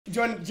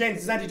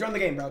Jynxzi, join the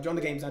game, bro. Join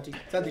the game, Jynxzi.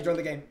 Jynxzi, join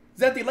the game.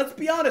 Jynxzi, let's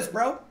be honest,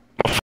 bro.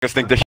 Motherfuckers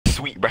think this shit's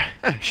sweet, bro.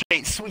 She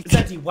ain't sweet.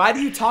 Jynxzi, why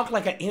do you talk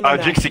like an internet?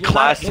 Jynxzi,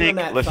 classic.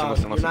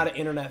 Listen. You're not an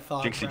internet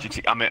thug.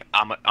 Jynxzi,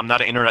 I'm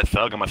not an internet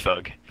thug. I'm a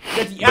thug.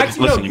 Jynxzi,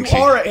 actually, no, you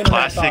are an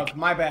internet thug.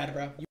 My bad,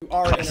 bro. You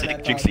are an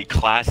internet thug. Jynxzi,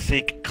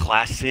 classic.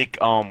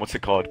 What's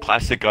it called?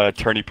 Classic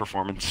attorney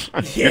performance.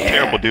 You're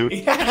terrible, dude.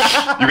 You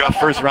got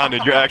first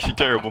rounded. You're actually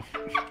terrible.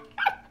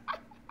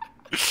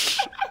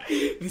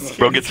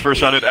 Bro gets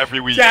first rounded every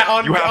week. You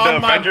have the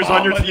Avengers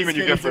on your team and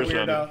you get first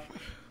rounded.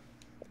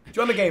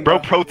 Join the game, bro.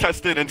 Bro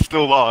protested and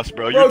still lost,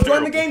 bro. Bro,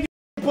 join the game.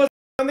 Join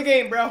the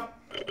game, bro.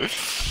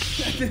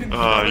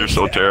 Oh, you're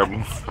so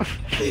terrible.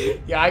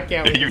 Yeah, I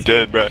can't. You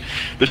did, bro.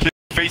 The shit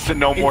facing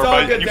no more,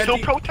 but you still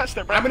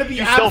protested, bro. I'm gonna be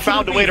you still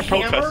found a way to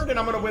protest, and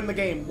I'm gonna win the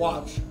game.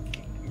 Watch.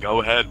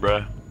 Go ahead,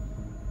 bro.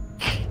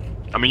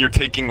 I mean, you're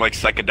taking like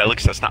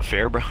psychedelics. That's not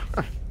fair, bro.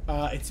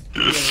 It's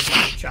beer.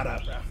 Shut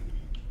up, bro.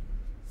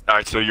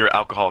 Alright, so you're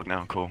alcoholic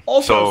now, cool.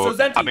 Also,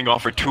 so I've been gone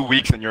for 2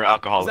 weeks and you're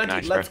alcoholic,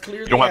 nice, bro.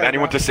 You don't have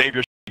anyone to save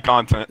your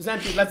content.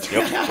 Jynxzi,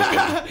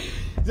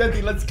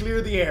 Jynxzi, let's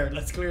clear the air.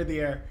 Let's clear the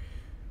air.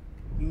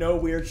 No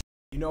weird shit.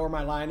 You know where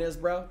my line is,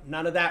 bro?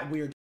 None of that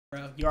weird shit,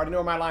 bro. You already know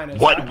where my line is.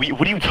 What? Right?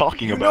 What are you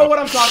talking about? You know what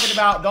I'm talking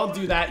about. Don't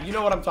do that. You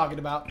know what I'm talking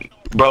about.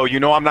 Bro, you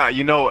know I'm not.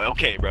 You know,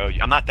 okay, bro.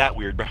 I'm not that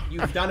weird, bro.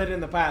 You've done it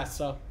in the past,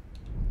 so.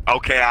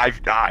 Okay,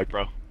 I've died,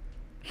 bro.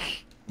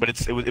 But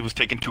it was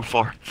taken too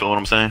far. Feel what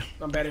I'm saying?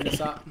 I'm betting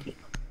this up.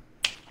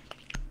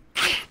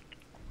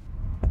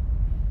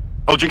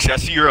 Oh, Jynxzi, I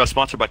see you're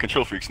sponsored by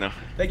Control Freaks now.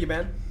 Thank you,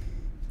 man.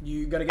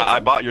 You gonna get?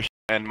 I bought your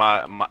and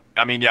my.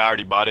 I mean, yeah, I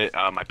already bought it.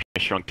 My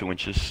penis shrunk 2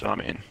 inches. So I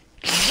mean,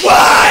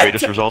 what?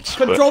 Greatest results.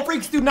 Control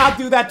Freaks do not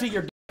do that to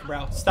your dick,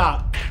 bro.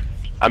 Stop.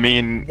 I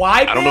mean,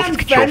 why I don't know if it's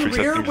Control Freaks.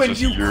 Fenrir when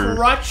you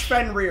crutch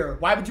Fenrir?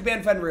 Why would you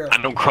ban Fenrir?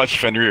 I don't crutch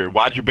Fenrir.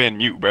 Why'd you ban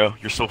Mute, bro?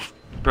 You're so,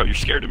 bro. You're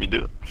scared of me,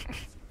 dude. You're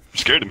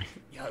scared of me.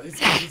 Yo,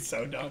 this is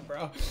so dumb,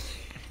 bro.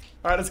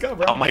 Alright, let's go,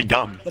 bro. How am I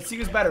dumb? Let's see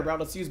who's better, bro.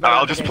 Let's see who's better.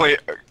 I'll just play.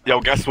 Yo,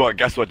 guess what?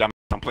 Dumb.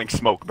 I'm playing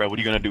Smoke, bro. What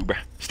are you gonna do, bro?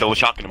 Still a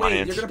shotgun in my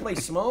hands. You're gonna play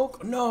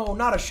Smoke? No,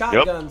 not a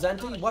shotgun,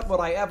 Jynxzi. What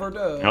would I ever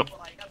do? Yep.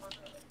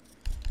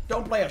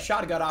 Don't play a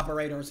shotgun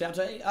operator,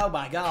 Jynxzi. Oh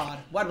my god.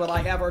 What would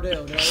I ever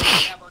do, dude?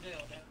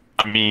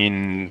 I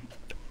mean,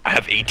 I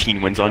have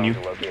 18 wins on you.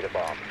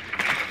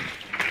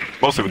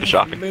 Mostly with the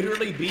shotgun. You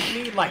literally beat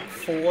me like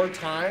 4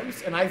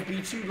 times, and I've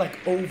beat you like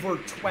over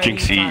 20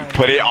 Jynxzi, times.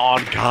 put it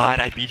on God.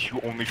 I beat you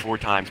only 4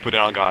 times. Put it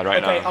on God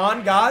right now. Okay,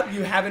 on God,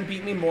 you haven't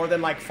beat me more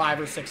than like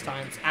 5 or 6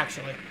 times,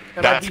 actually.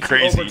 And that's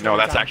crazy. No,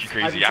 that's actually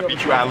crazy. I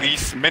beat you at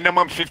least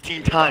minimum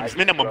 15 times.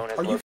 Minimum.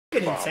 Are you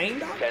f***ing insane,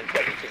 dog?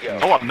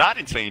 No, I'm not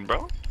insane,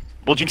 bro.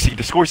 Well, Jynxzi,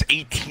 the score's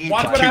 18 to 2.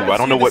 I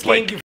don't know what,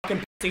 like... You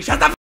fucking pussy. Shut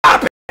the f***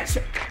 up, bitch!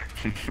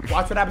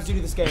 Watch what happens to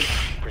you this game.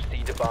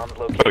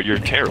 Oh, you're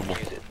terrible.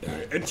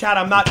 And Chad,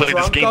 I'm not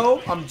drunk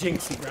though. I'm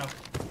Jynxzi, bro.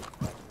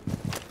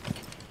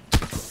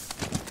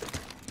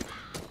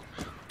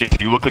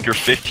 You look like you're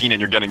 15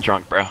 and you're getting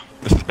drunk, bro.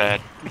 This is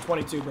bad. I'm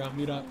 22, bro.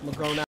 Mute up. I'm a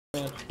grown ass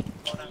man.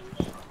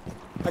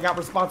 I got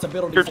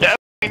responsibilities. You're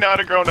definitely not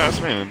a grown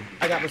ass man.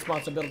 I got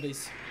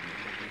responsibilities.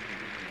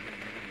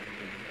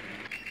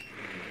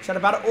 Chad,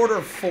 about to order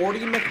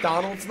 40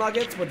 McDonald's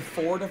nuggets with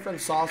 4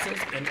 different sauces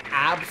and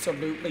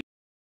absolutely.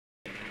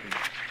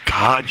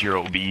 God, you're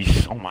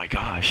obese. Oh my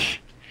gosh.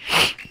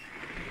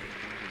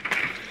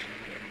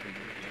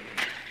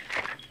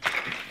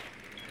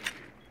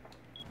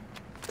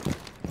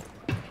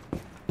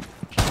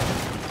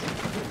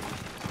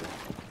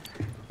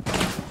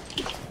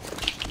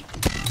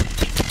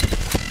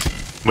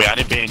 Wait, I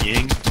didn't ban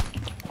Ying?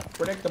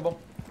 Predictable.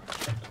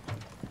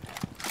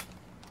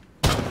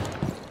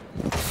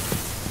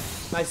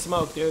 Nice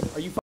smoke, dude. Are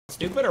you fucking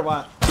stupid or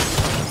what?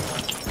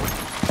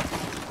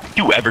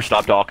 You ever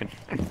stop talking?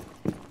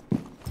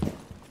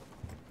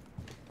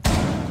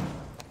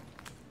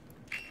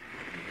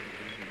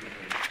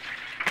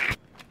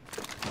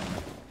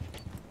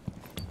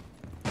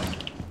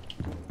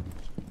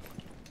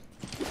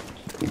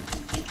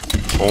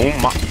 Oh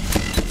my.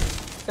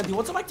 Dude,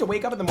 what's it like to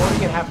wake up in the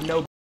morning and have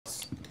no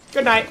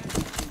Good night.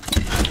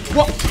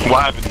 What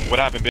happened? What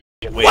happened,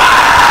 bitch? Wait. What?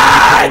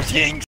 I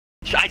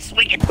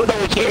swing it for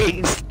those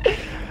kings.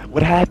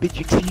 What happened,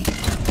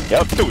 Jynxzi?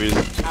 Yep, who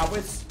is? I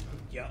was.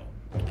 Yo.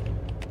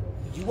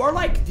 You are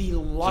like the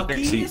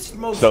luckiest,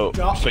 most. So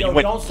you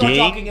went don't start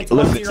talking. It's 1-0.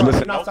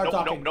 Listen. No, start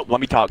talking. No.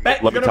 Let me talk.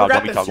 Let me talk.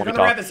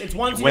 It's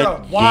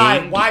 1-0.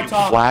 Why? Why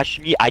talk? Flash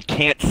me. I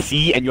can't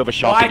see, and you have a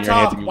shotgun in your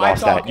hands, and you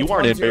lost that. You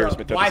are an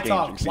embarrassment to this game,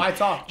 Jynxzi. Why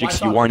talk?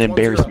 Jynxzi, you are an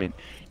embarrassment.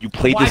 You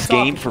played this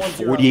game for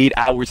 48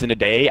 hours in a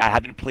day. I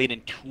haven't played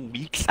in 2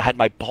 weeks. I had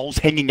my balls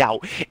hanging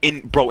out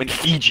in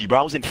Fiji, bro.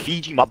 I was in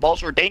Fiji. My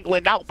balls were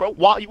dangling out, bro,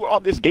 while you were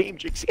on this game,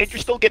 Jynxzi. And you're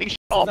still getting shit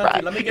on,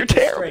 bro. You're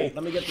terrible.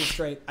 Let me get this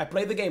straight. I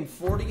played the game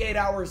 48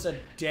 hours a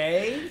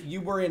day. You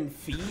were in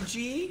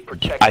Fiji.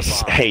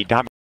 Hey,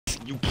 Dom,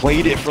 you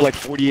played it for like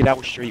 48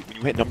 hours straight when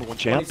you hit #1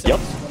 champ. 26, yep.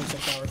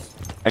 26 hours.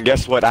 And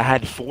guess what? I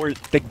had 4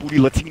 thick booty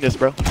Latinas,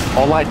 bro,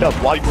 all lined up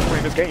while you were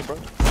playing this game, bro.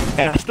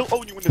 And I still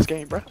own you in this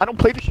game, bro. I don't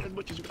play this shit as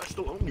much as you, but I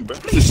still own you, bro.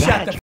 This is Shut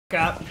sad. the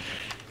f up.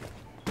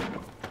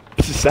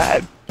 This is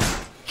sad.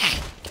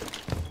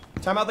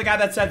 Talking about the guy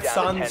that said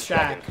Sun's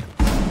Shack.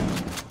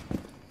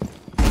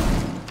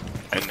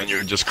 And then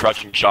you're just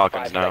crushing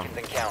shotguns now.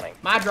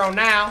 My drone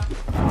now.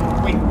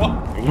 Wait, what?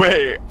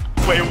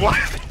 Wait, what?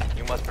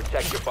 You must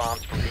protect your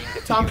bombs from being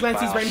defused. Tom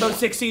Clancy's Rainbow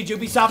Six Siege,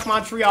 Ubisoft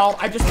Montreal.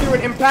 I just threw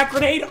an impact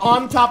grenade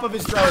on top of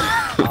his drone.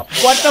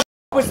 What the f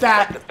was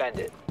that? Defend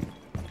it.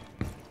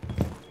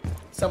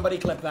 Somebody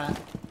clip that.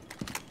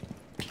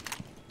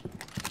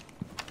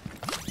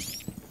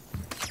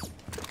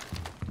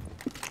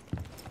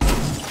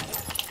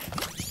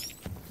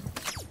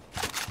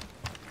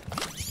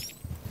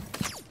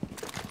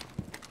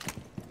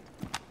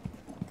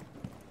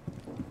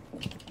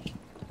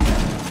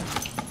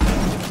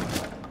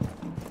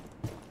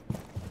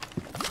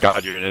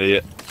 God, you're an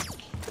idiot.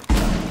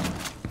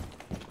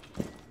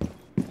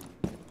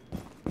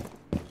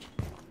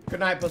 Good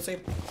night, pussy.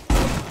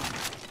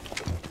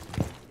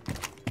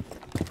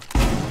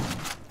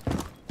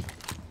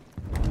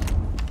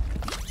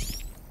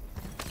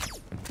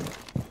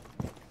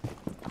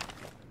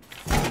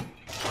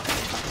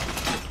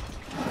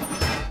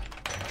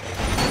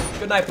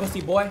 Good night, pussy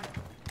boy.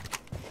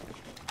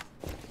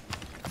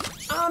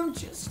 I'm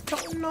just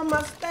toting on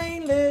my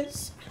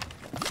stainless.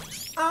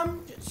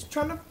 I'm just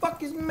trying to fuck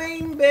his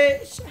main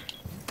bitch.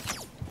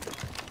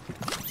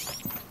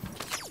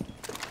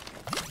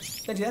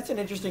 Jynxzi, that's an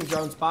interesting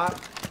drone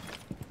spot.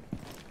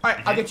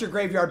 Alright, I'll get your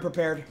graveyard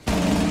prepared.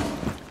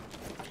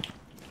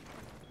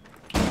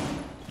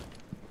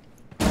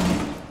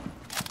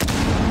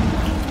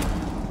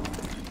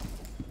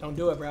 Don't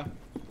do it, bro.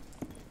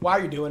 Why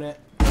are you doing it?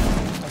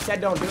 I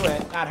said don't do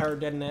it. That hurt,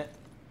 didn't it?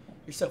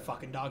 You're so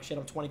fucking dog shit.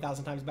 I'm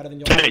 20,000 times better than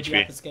you. 10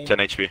 HP. 10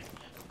 HP.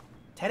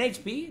 10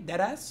 HP?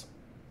 Deadass?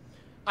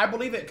 I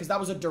believe it, because that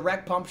was a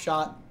direct pump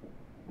shot.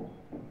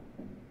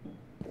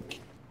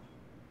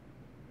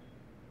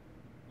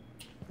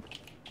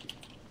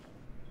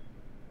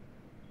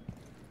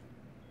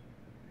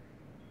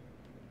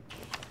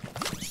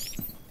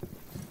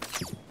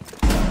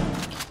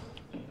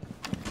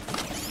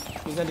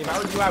 If I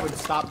were you, I would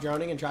stop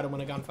droning and try to win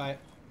a gunfight.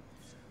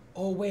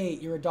 Oh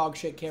wait, you're a dog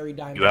shit carry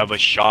diamond. You have a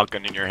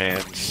shotgun in your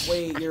hands.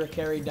 Wait, you're a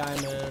carry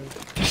diamond.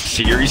 The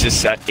series is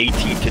set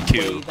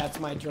 18-2. Wait, that's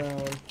my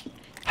drone.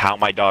 How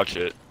my dog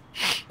shit?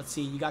 Let's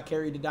see, you got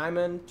carried to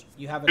diamond.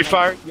 You have a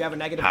you have a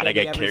negative. How'd I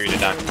get carried to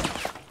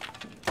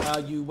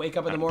diamond? You wake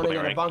up in the morning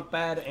in a bunk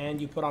bed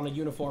and you put on a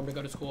uniform to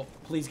go to school.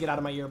 Please get out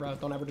of my ear, bro.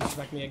 Don't ever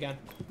disrespect me again.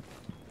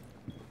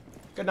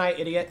 Good night,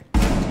 idiot.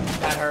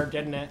 That hurt,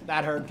 didn't it?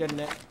 That hurt, didn't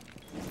it?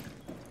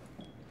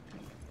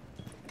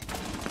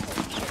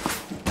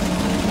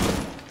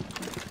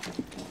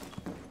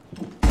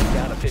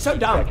 So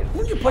dumb.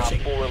 Who are you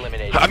pushing?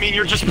 I mean,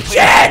 you're just. What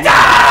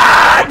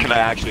can I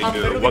actually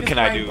do? What can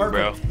I do,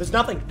 bro? There's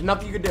nothing.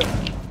 Nothing you can do.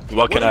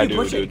 What can I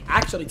do, dude?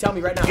 Actually, tell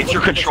me right now. It's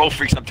your control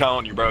freaks. I'm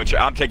telling you, bro.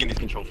 I'm taking these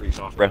control freaks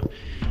off, bro.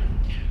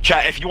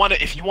 Chat, if you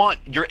want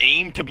your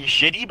aim to be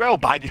shitty, bro,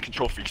 buy these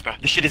control freaks, bro.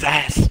 This shit is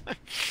ass.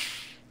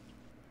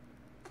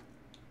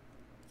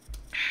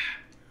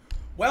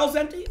 Well,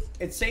 Jynxzi,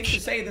 it's safe to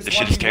say this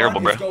shit is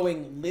terrible, bro. Is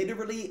going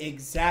literally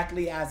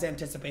exactly as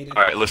anticipated.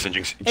 All right, listen,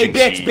 Jynxzi. Hey,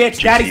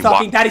 bitch, daddy's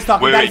talking, daddy's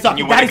talking, daddy's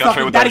talking, daddy's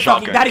talking, daddy's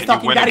talking,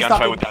 daddy's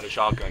talking, daddy's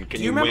talking.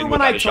 Do you remember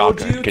when I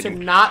told you to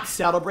not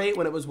celebrate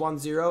when it was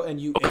 1-0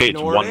 and you ignored it? Okay, it's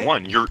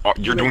 1-1.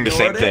 You're doing the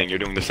same thing. You're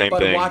doing the same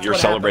thing. You're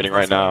celebrating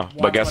right now.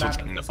 But guess what's...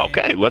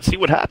 Okay, let's see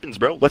what happens,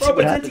 bro. Let's see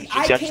what happens.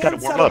 I can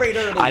celebrate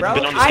early,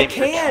 bro. I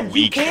can.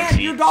 You can't.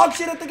 You're dog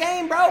shit at the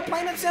game, bro.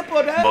 Plain and simple,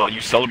 dude. Well,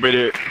 you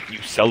celebrated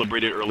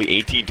early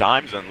 18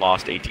 times and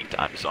lost 18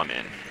 times, so I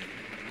mean,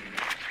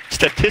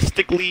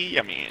 statistically,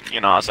 I mean, you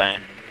know what I'm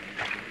saying?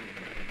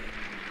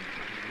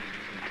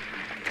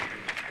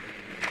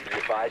 Be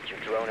advised your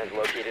drone has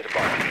located a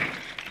bomb.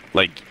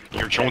 Like,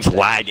 your drone's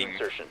lagging.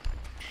 Insertion.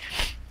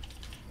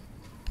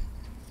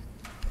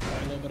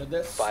 A little bit of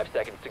this. 5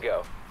 seconds to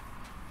go.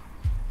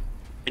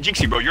 Hey,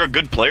 Jynxzi, bro, you're a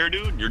good player,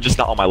 dude. You're just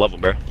not on my level,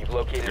 bro. You've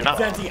located You're not.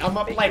 Jynxzi, I'm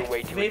up like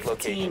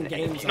 15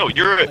 games. No,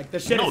 you're like,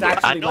 this shit no, is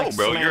actually, I know, like,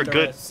 bro. You're a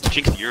good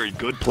Jynxzi. You're a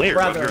good player,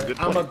 brother, bro. You're a good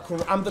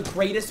player. I'm the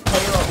greatest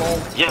player of all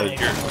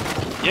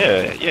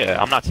time. Yeah.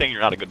 I'm not saying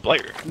you're not a good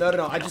player.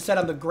 No. I just said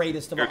I'm the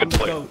greatest of all. I'm the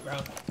GOAT, bro.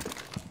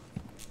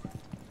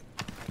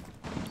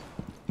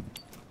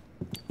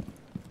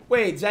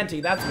 Wait,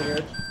 Jynxzi, that's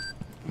weird.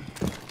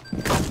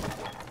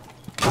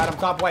 Alright, I'm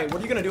top white. What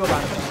are you gonna do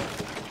about it?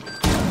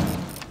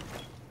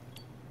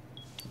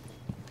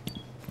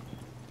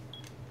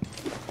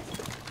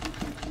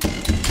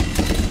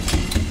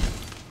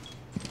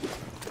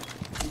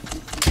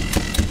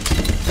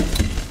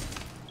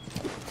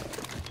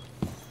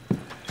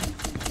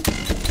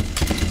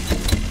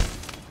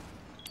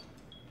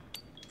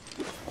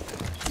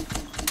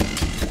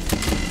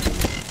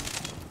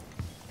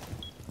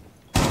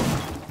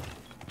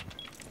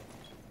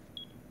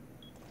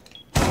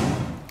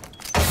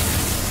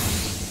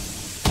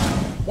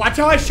 Watch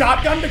how I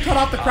shotgun to cut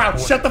off the crowd.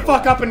 Shut the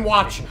fuck up and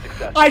watch.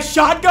 I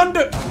shotgunned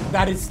to...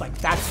 That is like,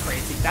 that's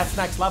crazy. That's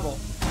next level.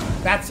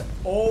 That's,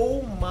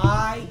 oh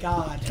my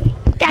god.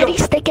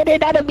 Daddy's sticking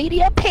it at a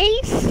medium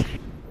pace.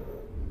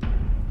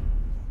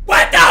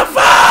 What the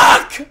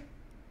fuck?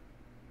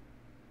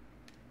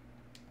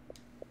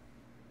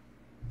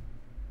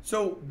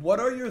 So,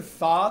 what are your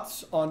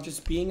thoughts on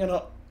just being in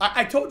a...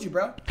 I told you,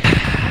 bro.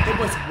 It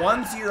was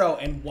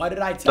 1-0, and what did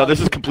I tell you? No, this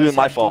is completely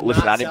my fault.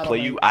 Listen, I didn't celebrate.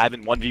 play you. I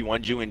haven't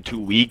 1v1'd you in 2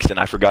 weeks, and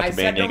I forgot to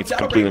ban Yang. It's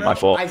celebrate, completely bro. my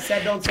fault. I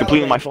said don't It's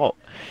completely my celebrate. fault.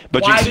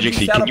 But Why Jynxzi, did you Jynxzi,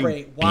 can you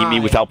celebrate? beat me Why?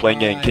 without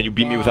playing Yang? Can you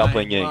beat me without Why?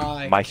 playing Yang?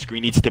 Why? My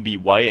screen needs to be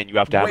white, and you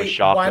have to have a Wait,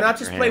 shot. why not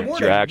just play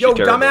Warden? You're Yo, actually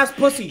terrible. dumbass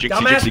pussy, Jynxzi,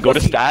 dumbass Jynxzi, go to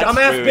pussy, stats.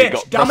 dumbass Wait, bitch,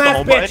 press the dumbass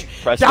home bitch, button.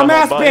 Press the dumbass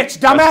home button. bitch, Press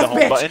the dumbass home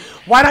bitch. button.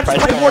 Why not just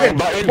Press play the Warden? home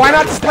button. Why not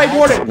Go to just play stats.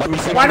 Warden? Let me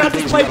see Why how not many just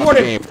things play you have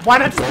Warden? in the game. Why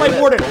not just play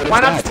Warden? Why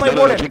not just play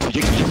Warden?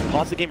 Jynxzi, just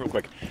pause the game real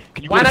quick.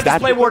 Can you Why go to not just stats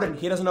play real quick? Warden?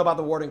 He doesn't know about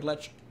the Warden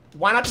glitch.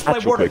 Why not just play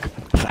Stats real Warden? quick.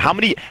 How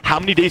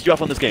many days do you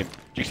have on this game?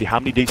 Jynxzi, how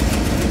many days?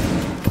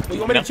 Well, you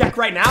want me to check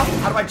right now?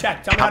 How do I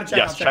check? Tell me how to check.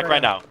 Yes, I'll check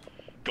right now.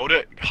 Go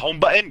to home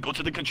button, go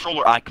to the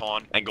controller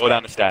icon, and go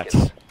down to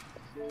stats.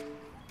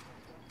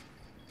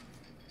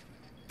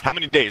 How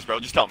many days, bro?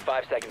 Just tell me.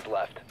 5 seconds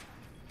left.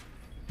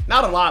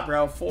 Not a lot,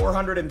 bro.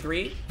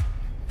 403.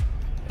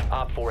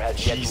 Op 4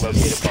 has yet to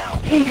locate a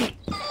bomb.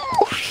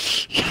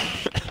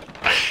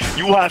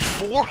 You have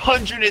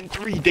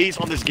 403 days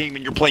on this game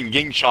and you're playing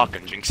Yang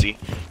Shotgun, Jynxzi.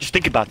 Just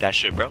think about that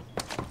shit, bro.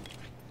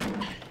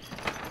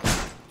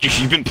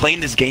 Jynxzi, you've been playing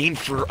this game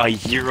for a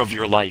year of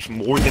your life.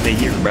 More than a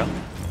year, bro.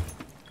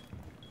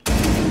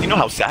 You know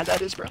how sad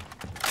that is, bro?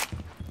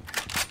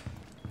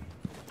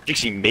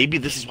 Jynxzi, maybe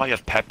this is why you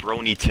have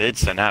pepperoni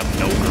tits and have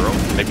no girl.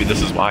 Maybe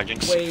this is why,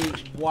 Jynxzi.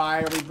 Wait,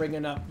 why are we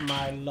bringing up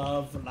my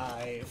love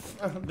life?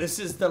 This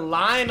is the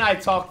line I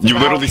talked about. You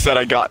literally said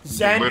I got.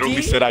 Zenti? You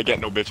literally said I get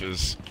no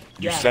bitches.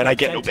 You Yeah, said I but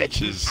get no Zenti,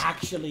 bitches. you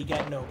actually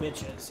get no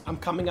bitches. I'm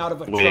coming out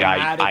of a Wait,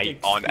 traumatic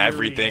I on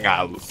everything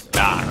I. experience.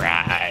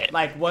 Alright.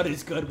 Like, what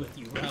is good with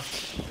you, bro?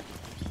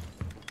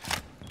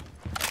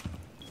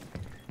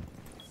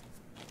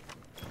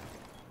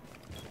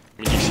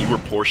 I mean, you were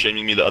poor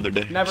shaming me the other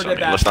day. Never So, did I mean,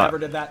 that. let's not, Never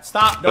did that.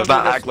 Stop. Don't let's do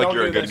not this. act like Don't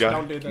you're a do good this. guy.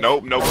 Don't do this.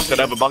 Nope, Don't you do said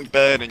I have a this. bunk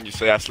bed and you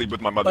say I sleep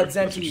with my mother. But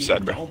That's what you Zenti,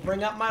 said, bro. don't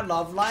bring up my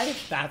love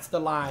life. That's the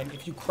line.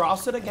 If you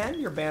cross it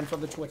again, you're banned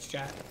from the Twitch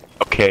chat.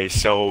 Okay,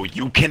 so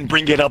you can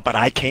bring it up, but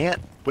I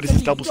can't? What is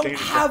this double You don't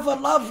standard? have a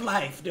love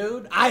life,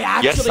 dude. I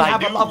actually Yes, I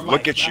have do. a love life.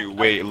 Look at you.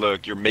 Wait,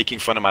 look. You're making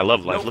fun of my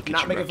love life. Nope, Look at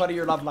not you, making bro. fun of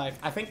your love life.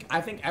 I think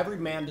every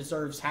man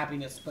deserves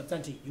happiness, but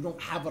Zenti, you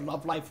don't have a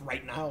love life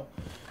right now.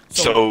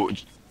 So,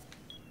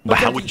 but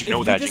how Zenti, would you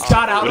know if that? you just Jynxzi?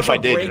 got out What of if I a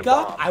did?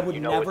 breakup, I would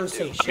You know never what to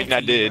say do. shit I mean, I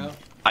to you, did. bro.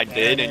 I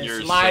did, and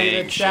you're Lie to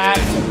saying chat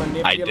shit. to I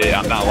manipulate did.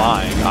 I'm the not chat.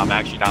 lying. I'm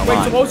actually not Wait,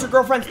 lying. so what was your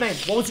girlfriend's name?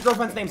 What was your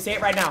girlfriend's name? Say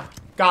it right now.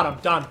 Got him.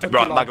 Done. Took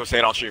Bro, too I'm long. not gonna say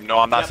it on stream. No,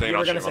 I'm not Yep, saying you it were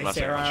on stream. gonna I'm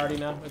say not saying it Sarah. on I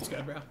stream. already know. It's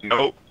good, bro.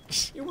 Nope.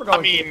 You were going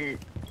I mean,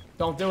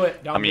 Don't do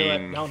it. Don't do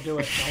mean- it. Don't do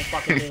it. Don't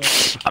fucking do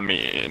it. I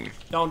mean,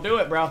 Don't do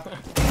it, bro. I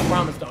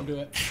promise, don't do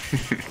it.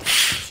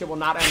 Shit will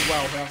not end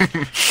well, bro.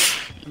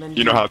 And then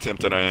you know how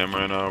tempted I am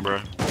right now, bro.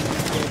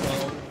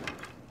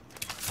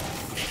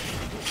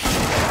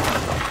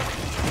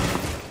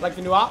 Like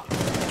the new op?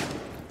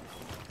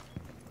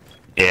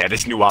 Yeah,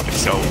 this new op is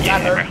so. That Yeah,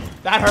 hurt. bro.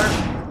 That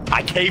hurt.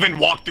 I can't even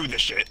walk through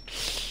this shit.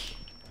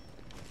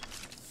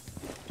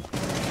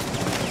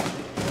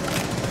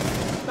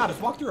 Nah, just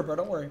walk through it, bro.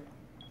 Don't worry.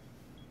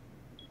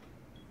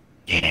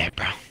 Yeah,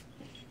 bro.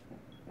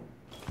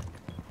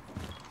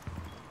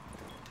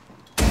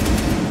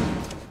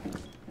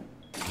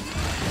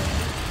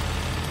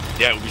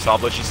 Yeah,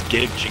 Ubisoft, let's just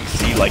give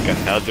Jynxzi like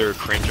another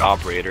cringe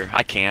operator.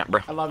 I can't,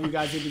 bro. I love you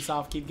guys,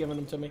 Ubisoft. Keep giving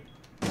them to me.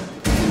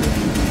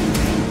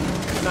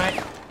 Good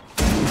night.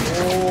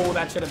 Oh,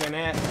 that should have been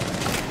it.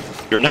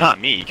 You're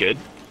not me, kid.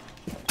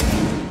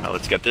 Now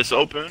let's get this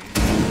open.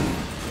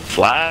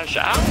 Flash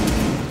out.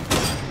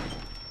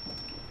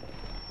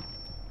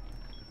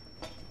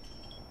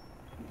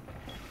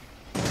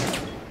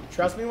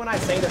 Trust me when I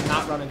say to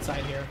not run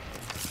inside here.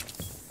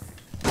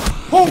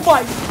 Oh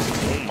my!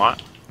 Oh my.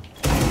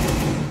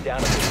 Down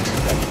to 15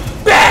 seconds.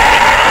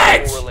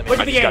 Bitch! Look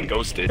I at the just got aim.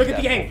 ghosted. Look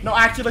at the aim. No,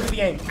 actually look at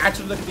the aim.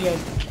 Actually look at the aim.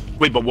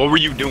 Wait, but what were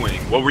you doing?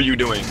 What were you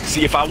doing?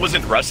 See, if I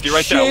wasn't rusty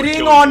right there, I would Shitting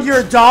kill on you.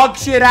 your dog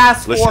shit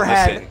ass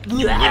forehead. Listen.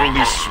 You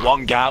literally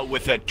swung out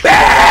with a trigger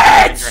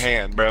in your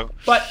hand, bro.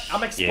 But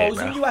I'm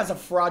exposing bro. you as a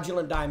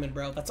fraudulent diamond,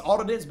 bro. That's all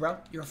it is, bro.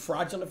 You're a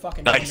fraudulent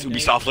fucking Nice, diamond.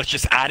 Ubisoft. Let's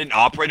just add an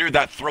operator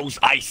that throws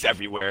ice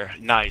everywhere.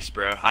 Nice,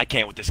 bro. I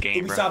can't with this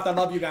game, bro. Ubisoft, I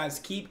love you guys.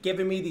 Keep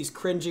giving me these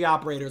cringy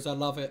operators. I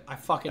love it. I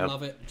fucking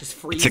love it. Just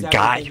freeze It's a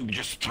guy everything. who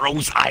just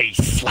throws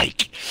ice,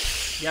 like.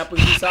 Yep,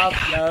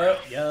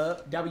 Ubisoft.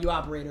 Yup. W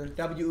operator.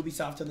 W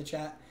Ubisoft in the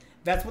chat.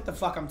 That's what the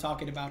fuck I'm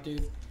talking about,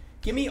 dude.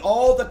 Give me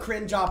all the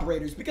cringe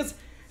operators because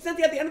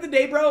Cynthia, at the end of the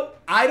day, bro,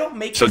 I don't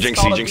make. So this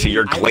Call of Jynxzi, Duty.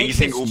 you're I make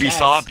glazing this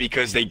Ubisoft chess.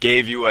 because they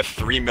gave you a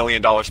 $3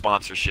 million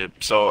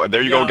sponsorship. So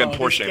there you go again,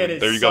 poor this kid shaming.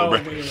 is There you go,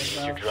 so bro.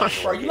 weird, bro.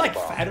 Are you like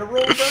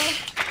federal, bro?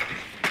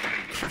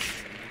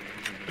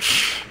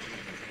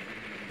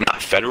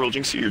 Not federal,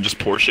 Jynxzi? You're just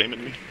poor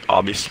shaming me,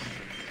 obviously.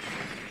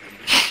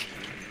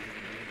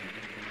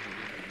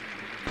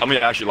 I'm gonna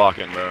actually lock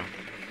in, bro.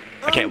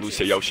 I can't lose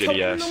to yo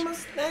shitty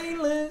ass.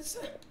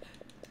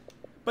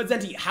 But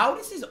Zenty, how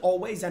does this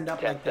always end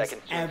up like this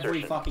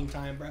every fucking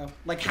time, bro?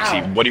 Like how?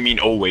 See, what do you mean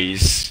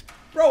always?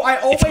 Bro, I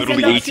always It's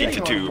literally end up 18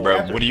 to shitting 2, on bro.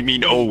 whoever. What do you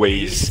mean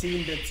always?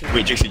 18 to 2.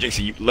 Wait,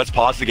 Jynxzi, let's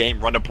pause the game,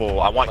 run a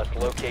poll. I want,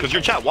 because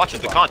your chat watches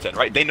the content,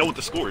 right? They know what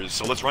the score is,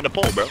 so let's run a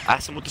poll, bro.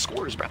 Ask them what the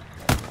score is, bro.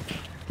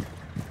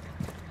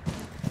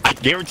 I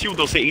guarantee you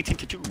they'll say 18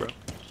 to 2, bro.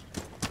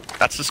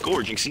 That's the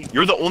score, Jynxzi.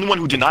 You're the only one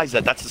who denies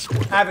that that's the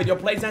score. Avid, you'll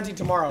play Zenty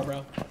tomorrow,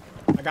 bro.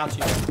 I got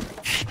you.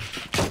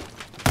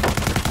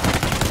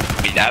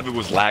 I mean, Avid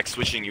was lag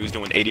switching. He was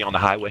doing 80 on the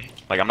highway.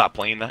 Like, I'm not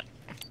playing that.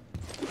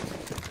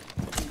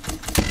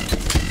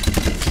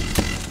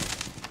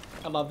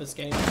 I love this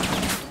game.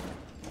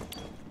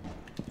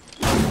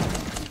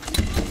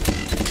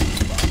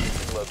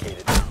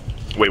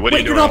 Wait, what are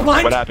you doing? You're not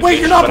blind? What happened? Wait, bitch?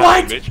 you're not What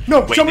blind? happened, bitch? No,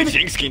 wait, show me the the-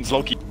 Jynx skin's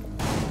low-key.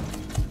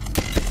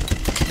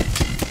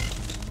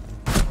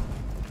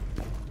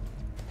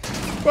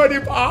 But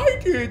if I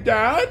did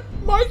that,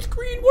 my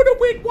screen would have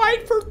went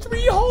white for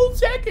 3 whole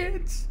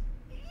seconds.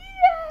 Yeah.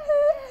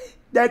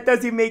 That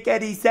doesn't make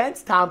any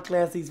sense. Tom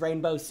Clancy's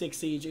Rainbow Six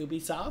Siege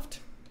Ubisoft.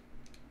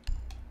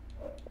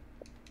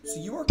 So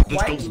you are This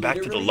quite goes back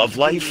to the literally love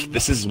life. eating-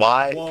 This is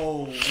why.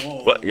 Whoa,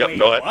 whoa. What? Yep, Wait,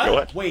 go ahead, what? go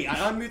ahead. Wait, I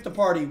unmute the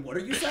party. What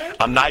are you saying?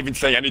 I'm not even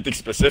saying anything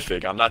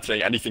specific. I'm not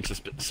saying anything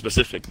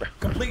specific, bro.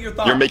 Complete your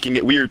thought. You're making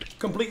it weird.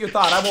 Complete your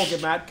thought. I won't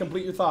get mad.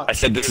 Complete your thought. I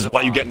said this is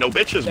why you get no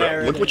bitches, bro.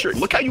 There Look it what you're. is.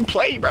 Look how you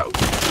play, bro.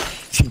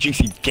 See,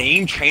 Jynxzi,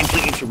 game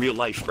translating into real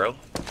life, bro.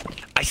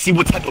 I see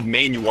what type of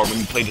man you are when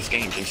you play this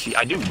game, Jynxzi.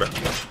 I do, bro.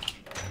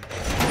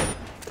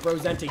 Bro,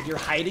 Zenty, you're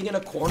hiding in a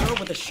corner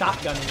with a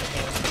shotgun in your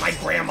hand. My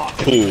grandma.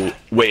 Cool.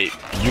 Wait,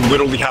 you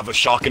literally have a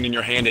shotgun in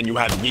your hand and you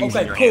have wings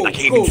in your hand. I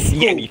can't even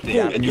see anything,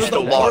 and you You're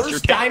still the lost.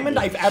 worst You're diamond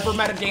terrible. I've ever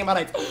met in a game of my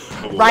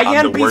life. I'm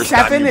Ryan the worst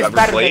diamond B7 you've is ever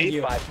better played. than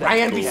you.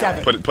 Ryan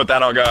B7. Put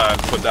that on God.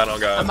 Put that on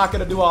God. I'm not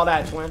gonna do all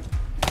that, twin.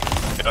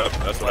 Yep,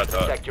 that's what I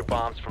thought. Protect your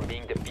bombs from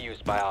being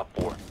defused by Op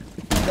 4.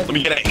 Let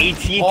me get an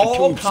 18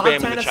 All to 2 spam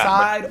in content the chat,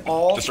 aside, bro.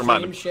 all Just remind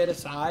stream him. shit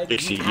aside, You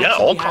you see, actually yeah,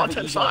 all have an content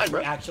ego. aside, bro.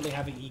 You actually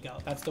have an ego.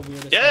 That's the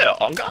weirdest Yeah, thing.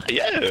 on God,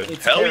 yeah.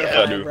 It's Hell yeah,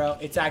 terrifying, dude. bro.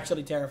 It's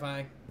actually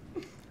terrifying.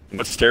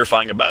 What's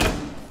terrifying about it?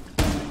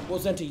 Well,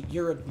 Zenty,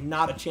 you're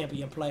not a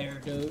champion player,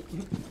 dude.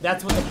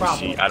 That's what the problem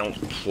See, is. I don't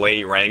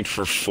play ranked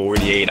for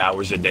 48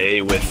 hours a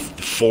day with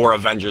 4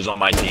 Avengers on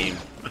my team.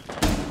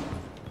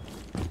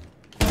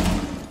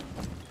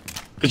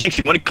 Because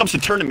when it comes to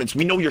tournaments,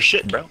 we know your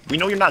shit, bro. We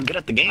know you're not good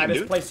at the game, I just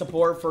dude. play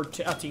support for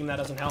a team that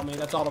doesn't help me.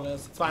 That's all it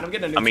is. It's fine. I'm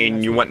getting a new I team mean,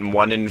 next you week. went in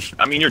 1 in...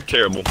 I mean, you're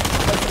terrible. I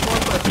play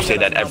support for a You team say that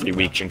doesn't help every me,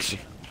 week, Jynxzi.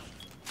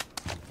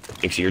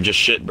 Jynxzi, you're just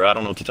shit, bro. I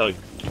don't know what to tell you.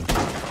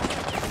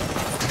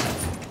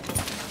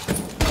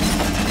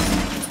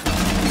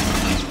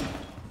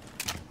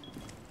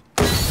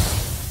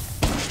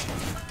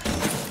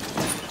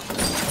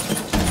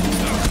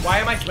 Why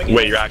am I swinging?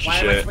 Wait, you're actually Why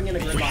am I shit. swinging a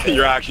grid ball?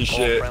 You're actually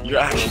shit. You're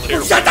actually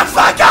terrible. Shut the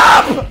fuck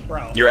up!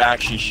 Bro. You're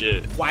actually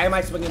shit. Why am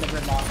I swinging the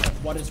grid ball?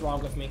 What is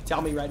wrong with me?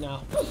 Tell me right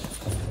now.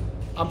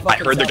 I'm I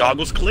fucking heard the selling.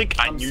 goggles click.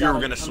 I I'm knew you were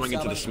selling. gonna I'm swing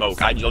into the selling.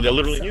 smoke. I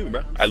literally knew,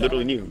 bro. I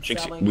literally knew.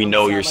 Jynxzi, we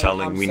know you're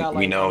selling. We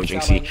know,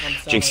 Jynxzi.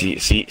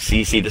 Jynxzi,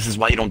 see. This is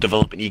why you don't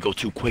develop an ego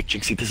too quick,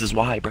 Jynxzi. This is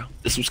why, bro.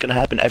 This was gonna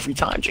happen every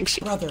time, Jynxzi.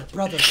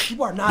 Brother,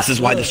 you are not. This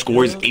is why the good,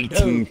 score is dude.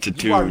 18 to Dude,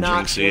 2, you are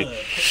not Jynxzi.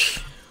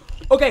 good.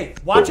 Okay,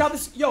 watch out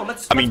this. Yo,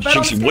 let's. I mean, let's bet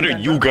on Jynxzi, this what game are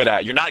then, you bro. good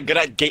at? You're not good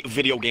at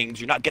video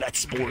games. You're not good at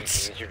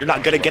sports. You're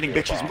not good at getting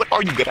bitches. What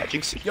are you good at,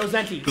 Jynxzi? Yo,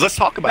 Zenty. 'Cause let's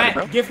talk about it,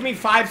 bro. Give me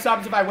 5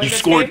 subs if I win You this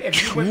scored game.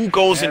 If you 2 win-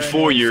 goals in There it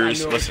 4 is. I years.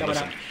 knew it was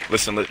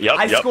Listen. coming up. Yep.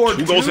 I scored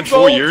 2 goals in 2 4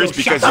 goals. years Yo,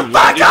 because shut you the fuck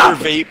lended your up!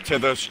 vape to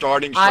the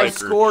starting I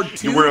striker. scored You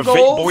 2 were a goals.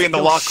 vape boy in the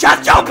Yo, locker shut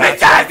room. your and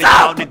that's bitch why ass they up!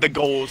 counted the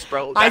goals,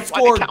 bro. I That's why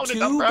they scored counted 2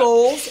 them, bro.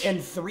 goals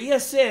and 3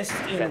 assists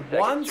in 10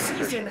 one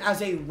seconds. season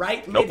as a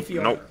right Nope,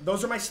 midfielder. nope.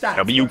 Those are my stats.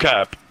 W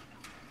cap.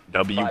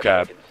 5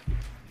 cap. seconds.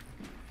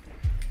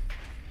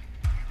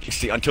 You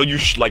see, until you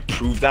like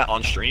prove that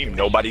on stream,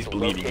 nobody's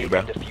believing you,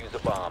 bro. Locate and defuse a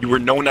bomb. You were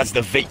known as the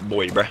vape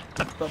boy, bro.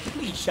 Bro,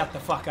 please shut the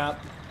fuck up.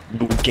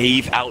 You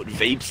gave out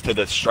vapes to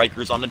the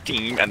strikers on the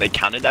team, and they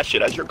counted that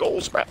shit as your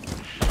goals, bro.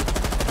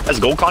 As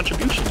goal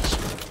contributions.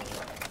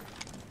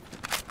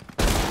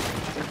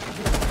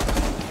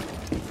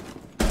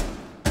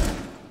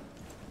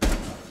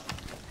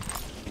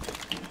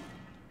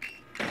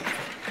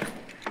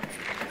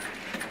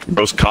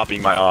 Bro's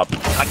copying my op.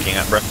 I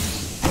can't, bro.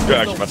 You're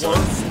actually The messing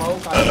worst up.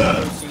 smoke I've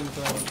ever seen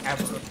thrown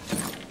ever.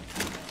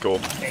 Cool.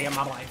 Day of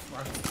my life,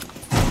 bro.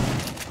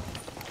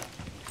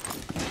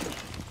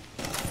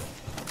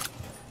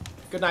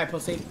 Good night,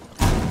 pussy.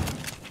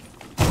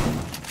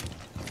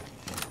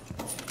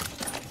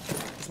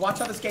 Just watch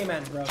how this game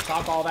ends, bro.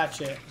 Talk all that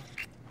shit.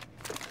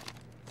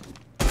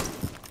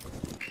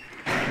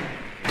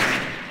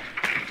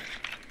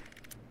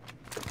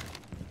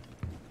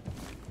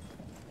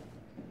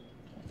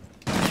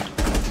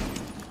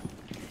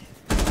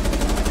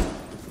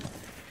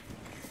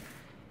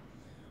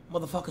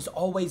 Motherfuckers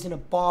always in a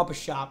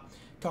barbershop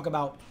talk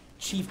about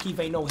Chief Keef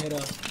ain't no hitter.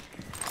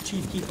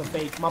 Chief Keef a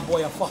fake. My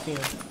boy a fucking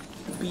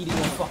beating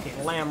a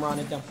fucking lamb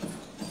running them.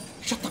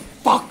 Shut the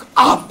fuck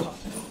up!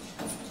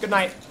 Good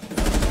night.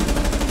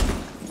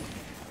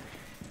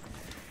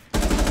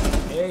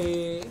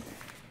 Hey.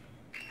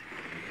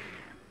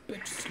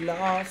 Bitch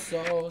lost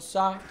so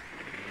sorry.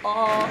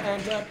 Oh,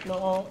 and up,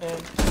 no,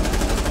 and.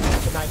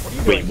 Good night. What are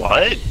you doing? Wait,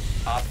 what?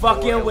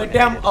 Fucking with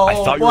them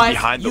old thought you were boys,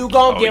 behind you the-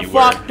 gon' oh, get you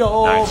were. fucked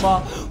Nice.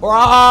 over.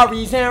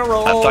 Rari's and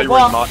Rover. I thought you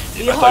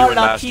were in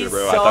master,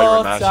 bro. I thought you were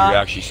in master. You're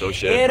actually so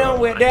shit, Hit 'em bro.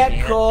 with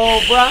that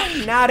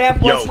cobra. Now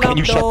that Yo, boy's can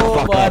you slumped shut the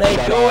fuck over. up? They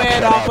Shut do up, it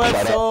shut off up, a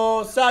shut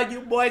up. so you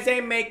boys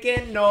ain't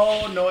making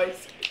no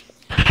noise.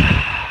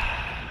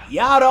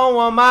 Y'all don't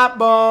want my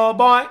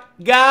boy.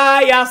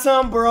 Guy, y'all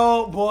some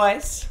bro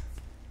boys.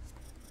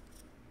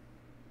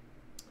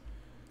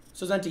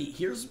 So Zenti,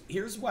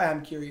 here's why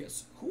I'm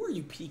curious. Who are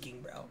you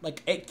peeking, bro?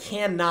 Like, it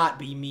cannot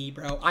be me,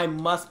 bro. I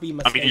must be I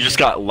mistaken. mean, you just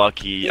got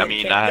lucky. I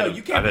mean, I you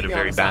had can't a beat me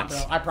very on the bad.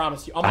 stop, bro. I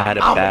promise you. I had a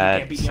you can't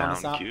bad beat me on the sound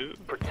stop. cue.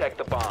 Protect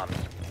the bombs.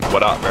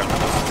 What up, bro?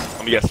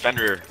 Let me guess,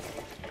 Fender.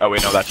 Oh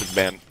wait, no, that's just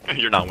banned.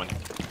 You're not winning.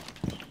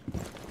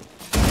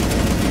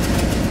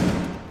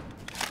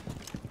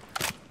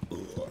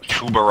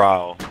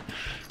 Tubarao.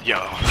 Yo.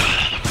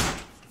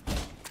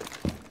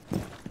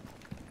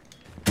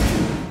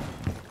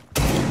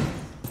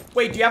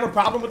 Wait, do you have a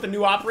problem with the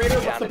new operator?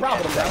 What's the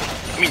problem, bro?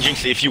 I mean,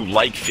 Jynxzi, if you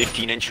like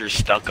 15 inches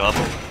stuck up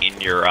in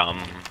your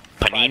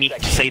panini,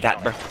 just say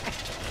that, bro.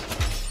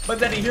 But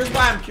then here's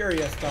why I'm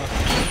curious,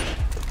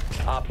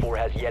 though. Op 4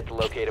 has yet to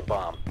locate a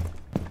bomb.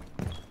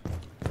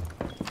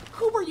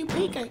 Who were you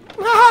peeking?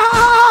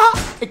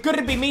 It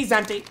couldn't be me,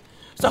 Zenti.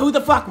 So who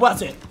the fuck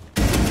was it?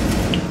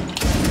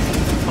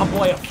 My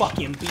boy a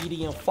fucking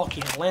beating and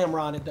fucking lamb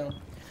rotted though.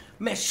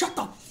 Man, shut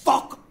the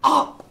fuck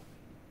up!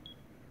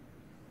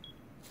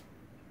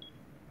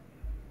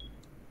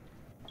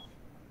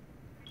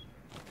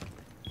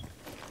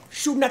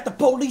 Shooting at the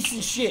police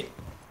and shit.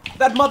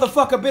 That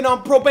motherfucker been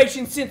on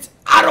probation since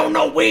I don't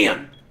know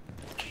when.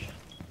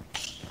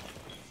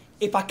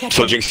 If I catch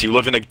So, Jynxzi, you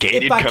live in a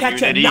gated if I catch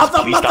community.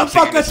 another Please stop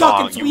singing motherfucker the song.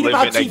 talking You sweet live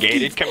about in a Chief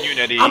gated Keef,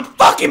 community. I'm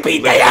fucking beating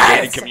You live their in a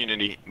gated ass!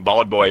 community.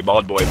 Bald boy,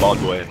 bald boy, bald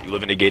boy. You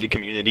live in a gated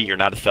community. You're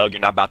not a thug. You're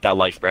not about that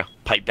life, bro.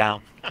 Pipe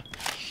down.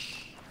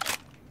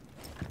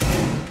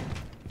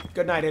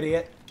 Good night,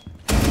 idiot.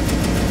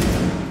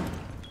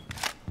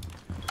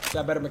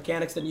 Got better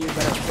mechanics than you,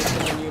 better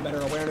system than you, better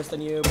awareness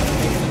than you, better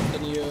basics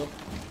than you,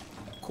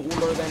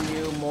 cooler than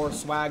you, more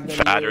swag than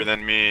you. Fatter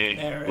than me.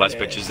 There it Less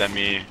is. bitches than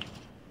me.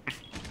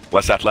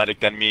 Less athletic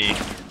than me.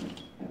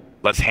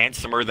 Less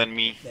handsomer than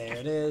me. There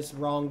it is.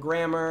 Wrong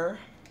grammar.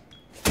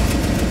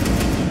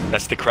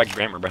 That's the correct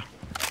grammar, bro.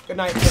 Good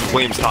night.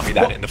 Williams taught me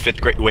that in the 5th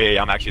grade. Wait,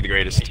 I'm actually the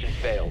greatest. Mission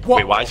failed. What?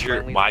 Wait, why's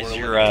your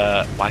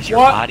What?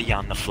 body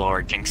on the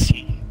floor,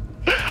 Jynxzi?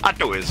 I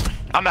know is.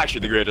 I'm actually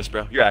the greatest,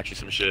 bro. You're actually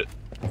some shit.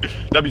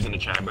 W's in the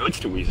chat, bro. It's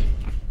too easy.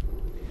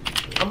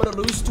 I'm gonna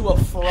lose to a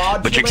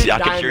fraudulent But Jynxzi, I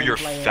can hear diamond your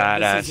player. fat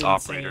This ass is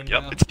operator. insane,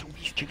 bro. Yep, it's too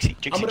easy, Jynxzi.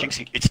 I'm gonna-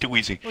 Jynxzi, it's too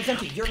easy. Well,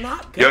 Zenti, you're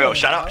not good. Yo,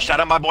 shout bro.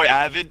 out my boy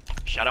Avid.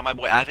 Shout out my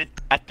boy Avid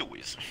at the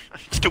Wiz.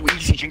 It's too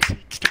easy, Jynxzi.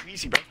 It's too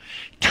easy, bro.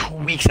 2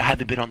 weeks I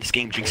haven't been on this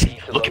game, Jynxzi.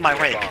 Look at my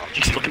rank.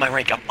 Jynxzi, look at my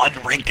rank. I'm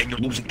unranked and you're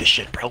losing this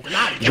shit, bro.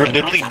 You're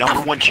literally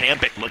 #1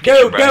 champion. Look at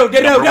you, bro.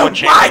 Dude, Number one why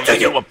champion,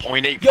 do you- a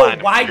 0.8 Yo,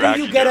 platinum. why You're do you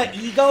actually get dope.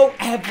 an ego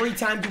every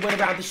time you win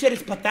around? This shit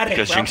is pathetic,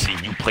 Because, bro.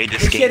 Jynxzi, you play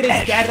this This game shit is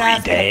every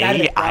dead-ass day.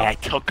 pathetic, bro. I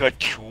took a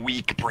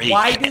 2-week break.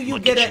 Why do and you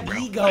look get at an you,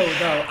 bro. ego,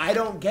 though? I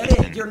don't get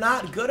it. You're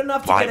not good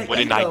enough to Why get an ego,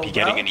 wouldn't I be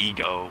getting bro. an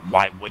ego?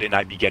 Why wouldn't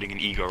I be getting an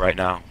ego right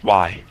now?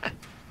 Why?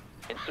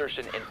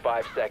 Insertion in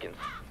 5 seconds.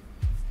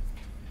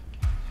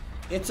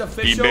 It's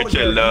official. bitch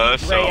You're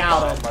love Ray so-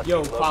 Allen. Yo,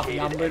 Must be Coffee,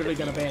 I'm located literally at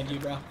gonna the ban you,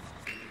 bro.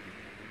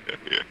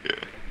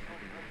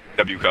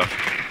 W cup.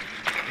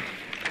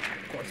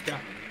 Of course, bro.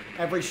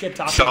 Every shit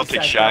talk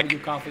Celtic Shack. you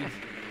Coffee.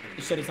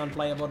 This shit is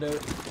unplayable, dude.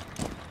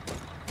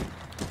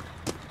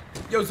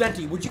 Yo,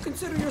 Zenti, would you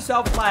consider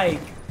yourself like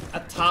a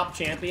top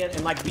champion?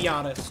 And like, be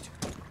honest.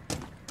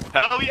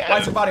 Hell yeah. Why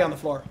is your body on the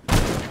floor?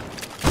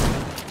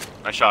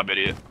 Nice job,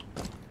 idiot.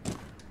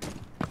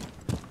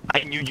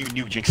 I knew you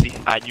knew,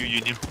 Jynxzi. I knew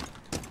you knew.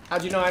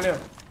 How'd you know I knew?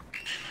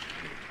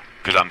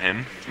 Because I'm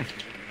him.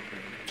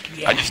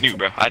 Yeah. I just knew,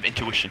 bro. I have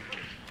intuition.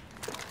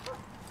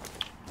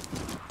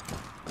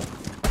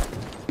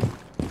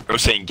 Bro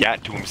saying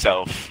gat to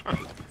himself.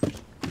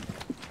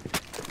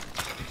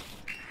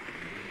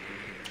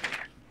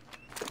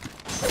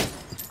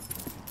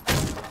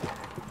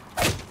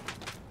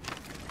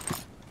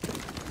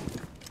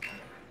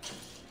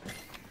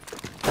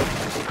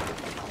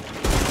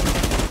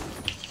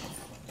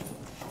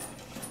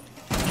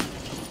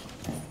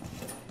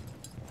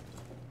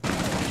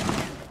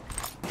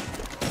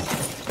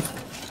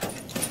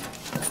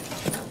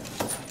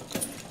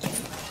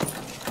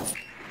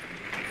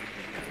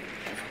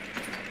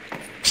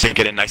 Sink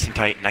it in nice and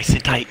tight, nice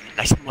and tight,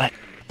 nice and wet.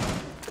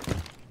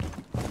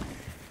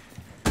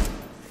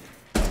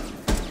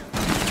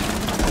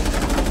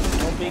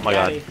 Don't peek my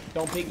God. daddy.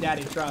 Don't peek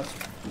daddy, trust.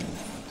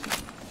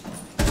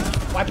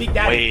 Why peak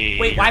daddy?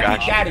 Wait, why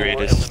peak daddy?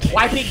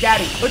 Why peak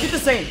daddy? Look at the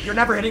same. You're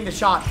never hitting the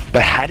shot.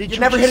 But how did You're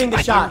never hitting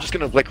the shot. You're just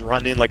gonna like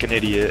run in like an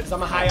idiot. Because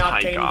I'm a high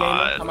octane gamer.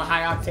 I'm a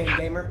high octane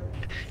gamer.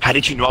 How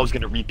did you know I was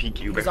gonna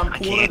re-peak you? Because I'm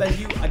cooler than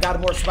you. I got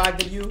more swag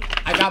than you.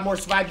 I got more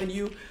swag than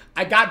you.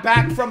 I got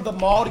back from the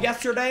mall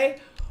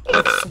yesterday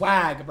with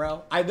swag,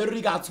 bro. I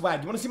literally got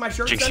swag. You want to see my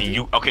shirt? Jynxzi,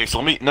 you okay? So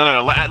let me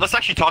no. Let's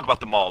actually talk about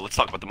the mall. Let's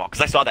talk about the mall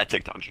because I saw that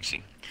TikTok,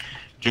 Jynxzi.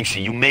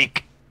 Jynxzi, you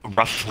make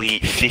roughly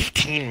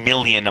 15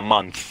 million a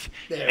month,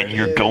 and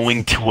you're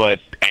going to a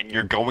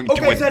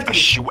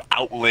shoe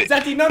outlet.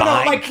 Zenti, no,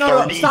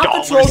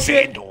 stop the troll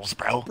sandals,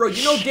 bro. Bro,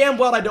 you know damn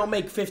well I don't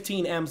make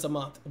 15 M's a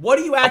month. What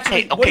do you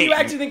actually? What do you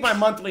actually think my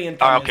monthly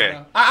income is,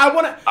 bro? I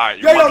want to. All right,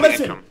 yo,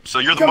 listen. Income. So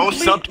you're the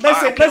most subbed.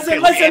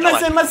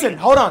 Listen.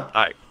 Hold on. All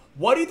right.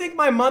 What do you think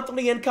my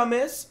monthly income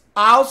is?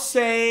 I'll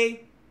say.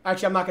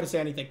 Actually, I'm not gonna say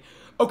anything.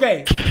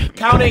 Okay,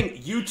 counting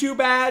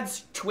YouTube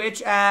ads,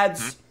 Twitch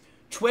ads.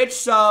 Twitch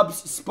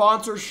subs,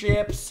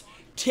 sponsorships,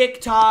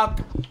 TikTok,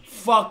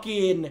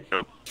 fucking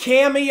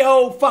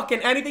Cameo, fucking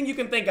anything you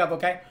can think of,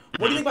 okay?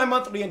 What do you think my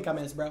monthly income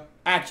is, bro?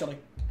 Actually.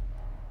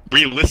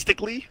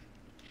 Realistically?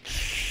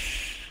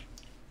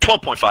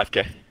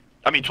 12.5K.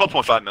 I mean,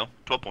 12.5 mil.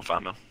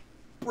 12.5 mil.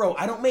 Bro,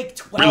 I don't make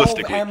 12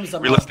 M's a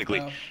month,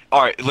 bro.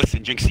 Alright,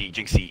 listen,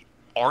 Jynxzi.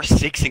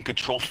 R6 and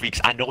Control Freaks,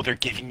 I know they're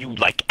giving you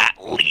like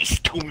at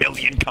least 2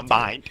 million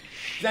combined.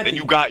 Then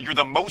you're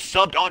the most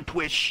subbed on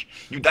Twitch.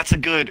 That's a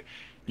good.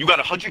 You got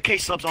 100K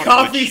subs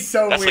on Twitch.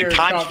 So that's weird.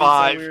 Like times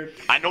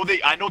 5.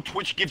 I know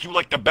Twitch gives you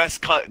like the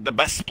best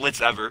splits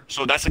ever.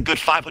 So that's a good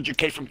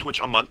 500K from Twitch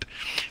a month.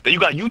 Then you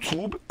got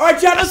YouTube. All right,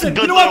 chat. Listen.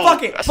 You know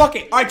what? Fuck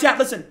it. All right, chat.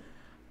 Listen.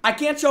 I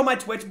can't show my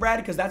Twitch, Brad,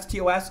 because that's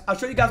TOS. I'll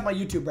show you guys my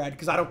YouTube, Brad,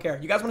 because I don't care.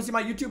 You guys want to see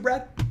my YouTube,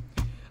 Brad?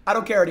 I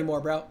don't care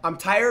anymore, bro. I'm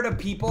tired of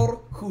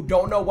people who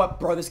don't know what,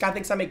 bro. This guy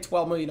thinks I make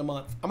 12 million a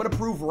month. I'm gonna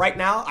prove right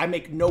now I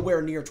make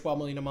nowhere near 12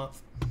 million a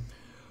month.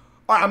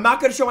 All right, I'm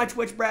not gonna show my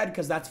Twitch, Brad,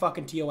 because that's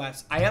fucking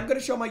TOS. I am gonna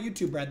show my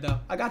YouTube, Brad,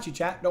 though. I got you,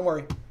 chat. Don't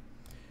worry.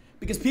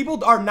 Because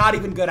people are not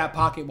even good at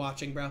pocket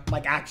watching, bro.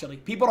 Like, actually.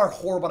 People are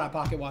horrible at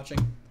pocket watching.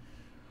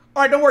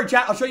 All right, don't worry,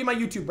 chat. I'll show you my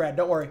YouTube, Brad.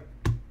 Don't worry.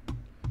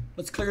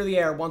 Let's clear the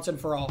air once and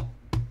for all.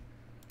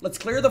 Let's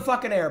clear the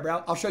fucking air,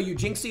 bro. I'll show you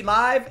Jynxzi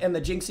live and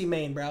the Jynxzi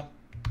main, bro.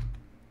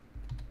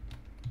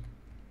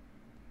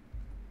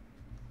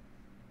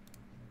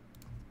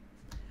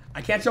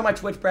 I can't show my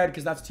Twitch, Brad,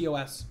 because that's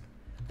TOS.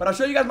 But I'll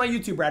show you guys my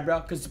YouTube, Brad, bro,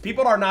 because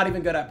people are not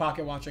even good at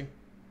pocket watching.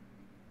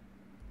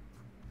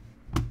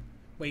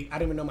 Wait, I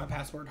don't even know my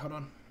password. Hold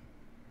on.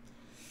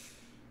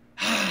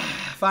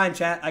 Fine,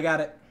 chat. I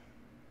got it.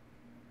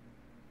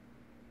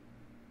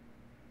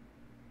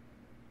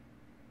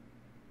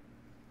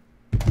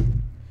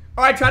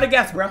 All right, try to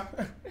guess, bro.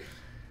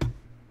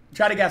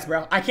 Try to guess,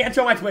 bro. I can't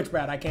show my Twitch,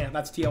 Brad. I can't.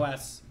 That's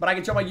TOS. But I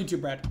can show my YouTube,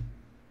 Brad.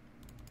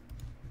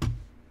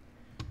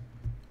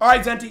 All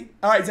right, Zenti.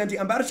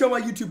 I'm about to show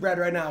my YouTube, Brad,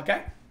 right now,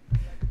 okay?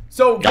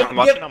 So, I'm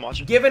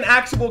watching. Give an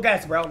actual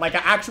guess, bro. Like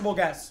an actual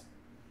guess.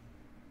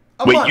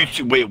 Wait,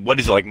 YouTube. Wait, what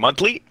is it, like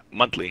monthly?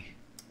 Monthly.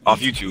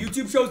 Off YouTube.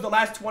 YouTube shows the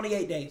last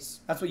 28 days.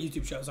 That's what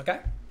YouTube shows,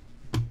 okay?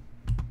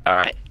 All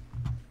right.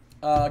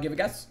 Give a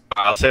guess.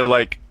 I'll say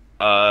like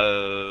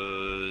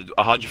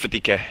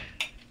 150K.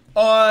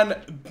 On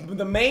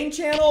the main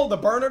channel, the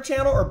burner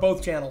channel, or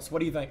both channels? What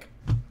do you think?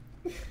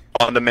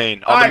 On the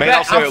main. On the main,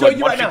 I'll say like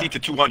 150 to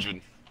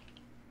 200.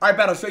 All right,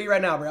 bet. I'll show you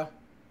right now, bro.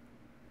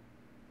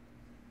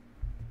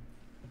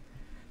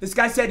 This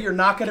guy said you're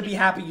not going to be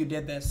happy you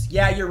did this.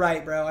 Yeah, you're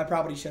right, bro. I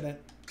probably shouldn't.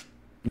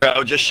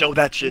 Bro, just show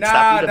that shit.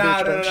 Nah.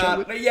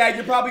 Yeah,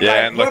 you're probably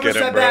right. Whoever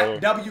said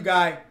that, W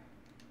guy.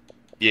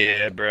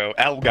 Yeah, bro.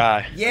 L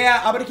guy.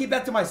 Yeah, I'm going to keep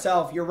that to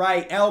myself. You're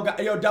right. L guy.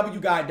 Yo,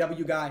 W guy.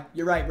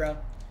 You're right, bro.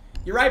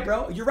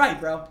 You're right,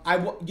 bro.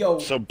 Yo.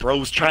 So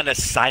bro's trying to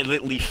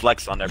silently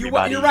flex on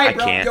everybody. You're right,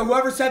 bro. Yo,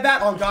 whoever said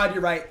that, on God,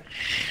 you're right.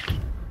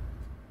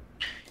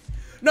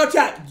 No,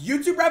 chat.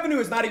 YouTube revenue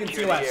is not even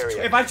TOS.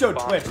 If I showed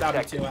Twitch, that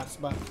would be TOS,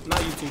 but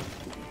not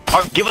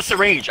YouTube. Give us a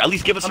range. At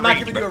least give us a range. I'm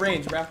not giving you a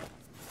range, bro.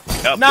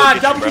 Nah,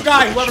 W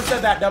guy. Whoever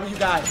said that, W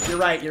guy. You're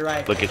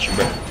right. Look at you,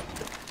 bro.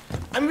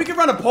 I mean, we could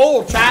run a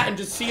poll, chat, and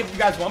just see if you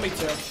guys want me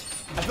to.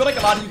 I feel like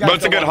a lot of you guys. But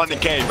it's a good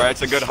 100K, bro.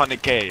 It's a good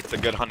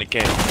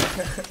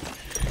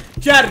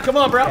 100K. Chad, come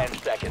on, bro. 10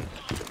 seconds.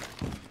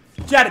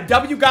 Chad,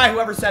 W guy.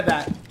 Whoever said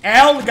that.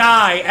 L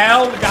guy.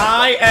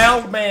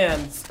 L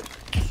mans.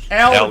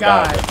 L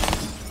guy.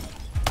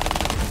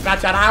 Not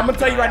that. I'm gonna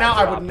tell you right now,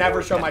 I would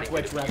never show my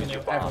Twitch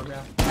revenue ever, bro.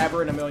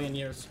 Ever in a million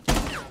years.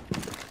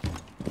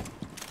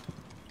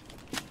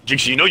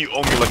 Jynxzi, you know you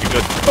owe me like a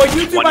good. But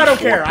YouTube, I don't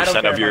care.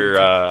 Of your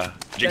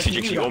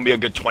Jynxzi, you owe me a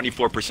good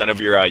 24%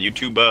 of your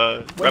YouTube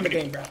Win the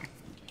game, bro.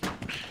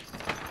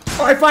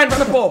 All right, fine.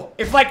 Run a poll.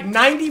 If like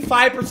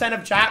 95%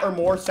 of chat or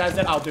more says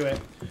it, I'll do it.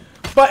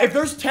 But if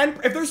there's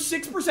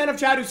 6% of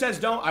chat who says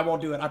don't, I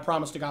won't do it. I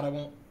promise to God, I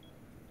won't.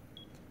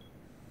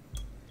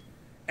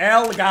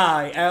 L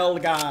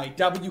guy,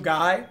 W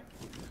guy.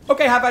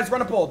 Okay, have I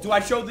run a poll? Do I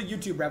show the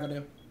YouTube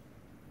revenue?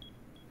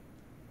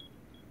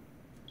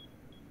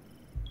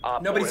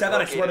 Nobody said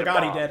that. I swear to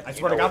God he did. I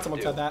swear to God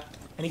someone said that.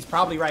 And he's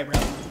probably right,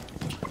 bro.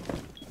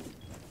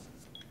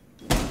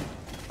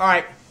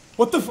 Alright.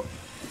 What the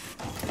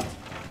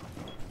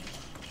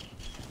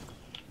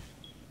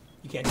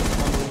You can't just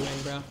come to the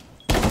ring, bro.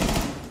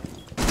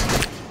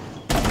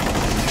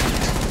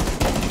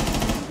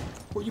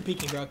 Where are you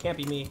peeking, bro? It can't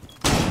be me.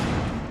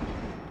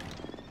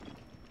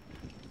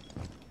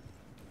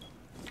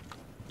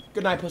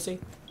 Good night, pussy.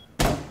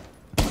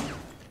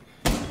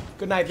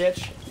 Good night,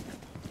 bitch.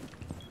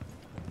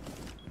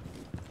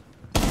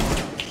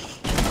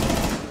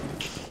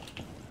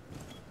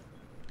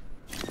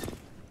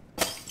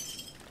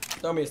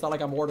 Tell me, it's not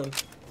like I'm Warden.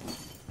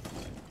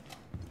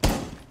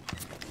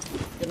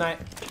 Good night.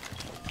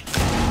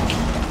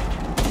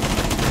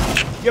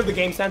 You have the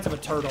game sense of a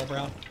turtle,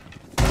 bro.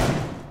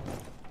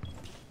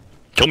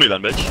 Kill me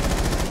then, bitch.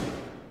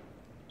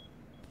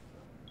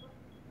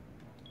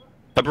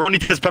 Pepperoni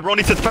tits,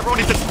 pepperoni tits,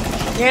 pepperoni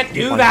tits. Can't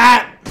do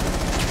that.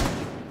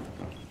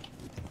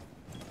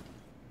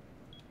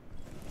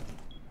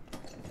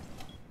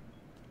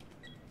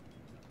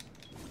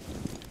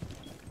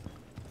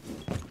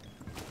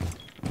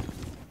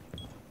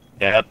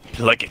 Yep,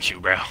 look at you,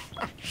 bro.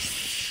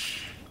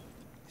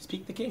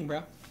 Peek the king,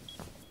 bro.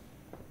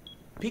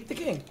 Peek the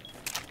king.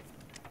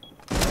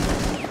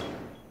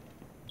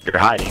 You're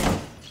hiding.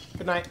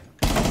 Good night.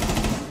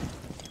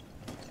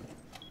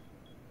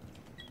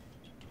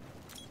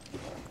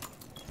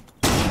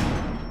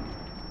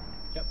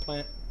 Yep,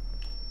 plant.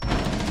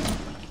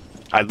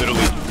 I literally...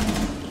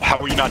 How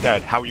are you not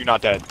dead? How are you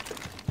not dead?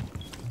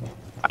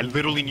 I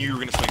literally knew you were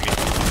gonna swing me.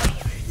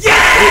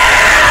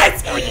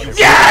 Yes!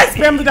 Yes!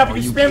 Spam the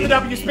W, spam the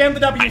W, spam the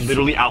W. I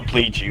literally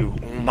outplayed you.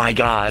 Oh my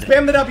god.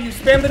 Spam the W,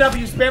 spam the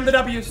W, spam the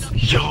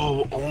W's.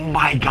 Yo, oh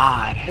my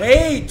god.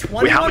 Wait,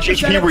 21% Wait, how much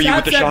HP were you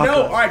with the shotgun?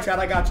 No. Alright, Chad,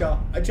 I got y'all.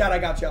 Chad, I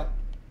got y'all.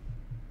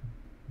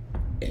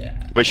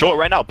 Yeah. Wait, show it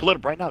right now. Pull it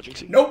up right now,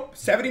 Jynxzi. Nope,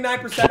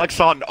 79%. Flex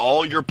on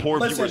all your poor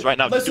viewers right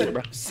now. Listen,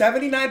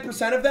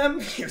 79% of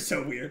them, you're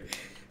so weird.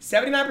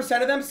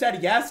 79% of them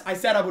said yes. I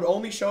said I would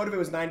only show it if it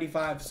was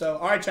 95. So,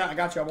 alright, chat, I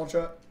got you. I won't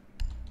show it.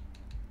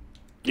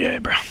 Yeah,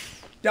 bro.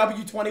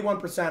 W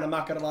 21%. I'm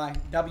not gonna lie.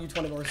 W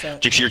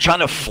 21%. Jynxzi, you're trying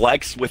to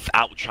flex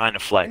without trying to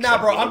flex. Nah,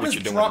 bro. I'm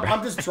just drunk.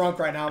 I'm just drunk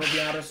right now. To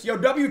be honest. Yo,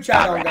 W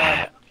chat on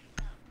God.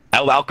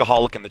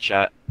 Alcoholic in the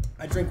chat.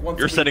 I drink once.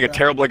 You're setting a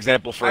terrible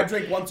example for. I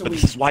drink once a week.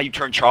 This is why you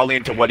turn Charlie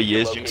into what he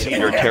is, Jynxzi.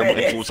 You're a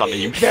terrible influence on the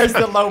youth. There's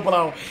the low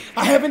blow.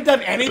 I haven't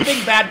done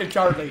anything bad to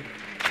Charlie.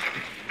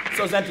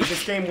 So Zenti,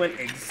 this game went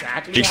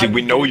exactly. Jynxzi,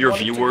 we know your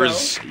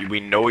viewers. We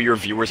know your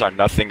viewers are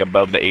nothing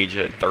above the age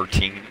of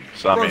 13.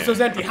 So bro, I mean, so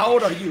Zenti, how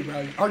old are you,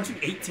 bro? Aren't you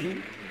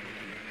 18?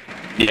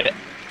 Yeah.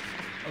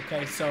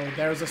 Okay, so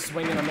there's a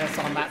swing and a miss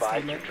on that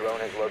statement. Drone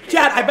has located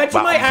Chad, I bet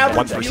you my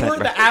average 1%, viewer, bro.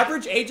 the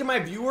average age of my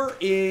viewer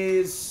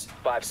is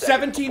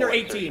 17 or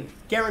 18.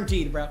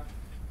 Guaranteed, bro.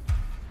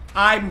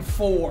 I'm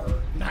 4.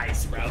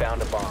 Nice, bro.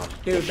 Found a bomb.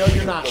 Dude, no,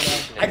 you're not, bro.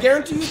 I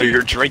guarantee you. So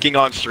you're drinking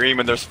on stream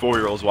and there's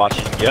 4-year-olds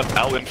watching. Yep,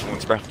 I'll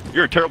influence, bro.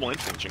 You're a terrible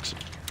influence, Jynxzi.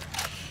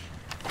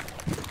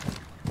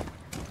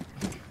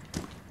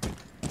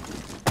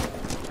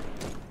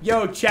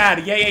 Yo,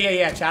 Chad.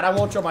 Yeah, Chad. I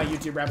won't show my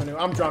YouTube revenue.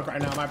 I'm drunk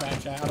right now. My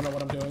bad, Chad. I don't know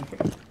what I'm doing.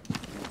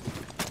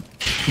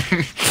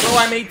 Bro,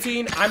 I'm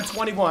 18. I'm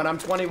 21. I'm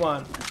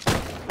 21. See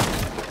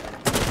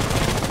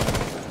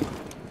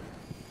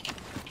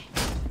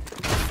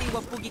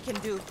what Boogie can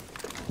do.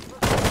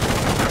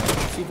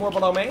 C4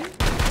 below main.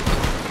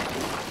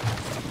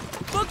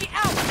 Boogie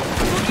out!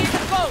 Boogie in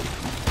the boat!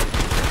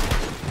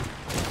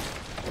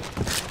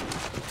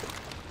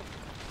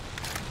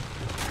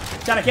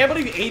 Chad, I can't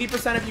believe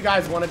 80% of you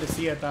guys wanted to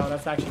see it, though.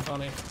 That's actually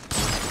funny.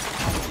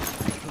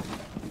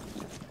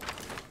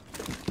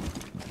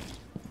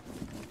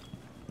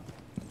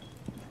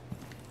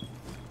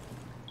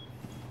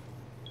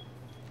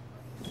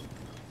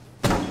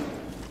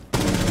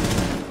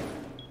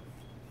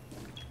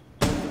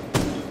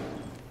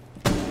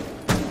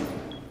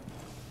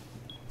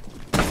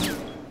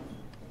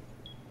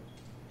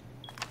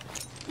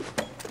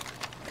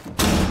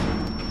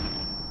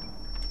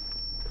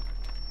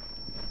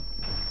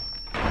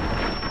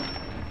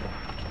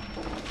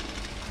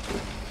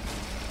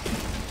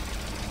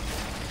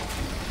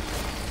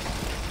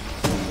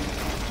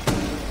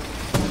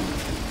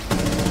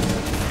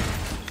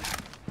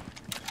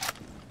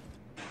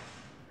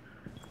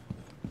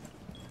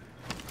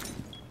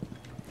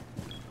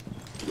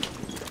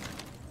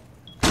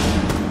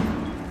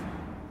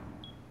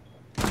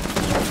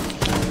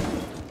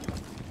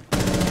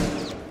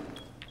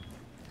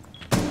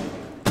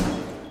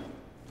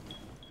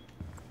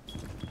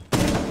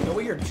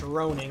 You're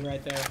droning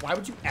right there. Why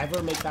would you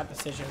ever make that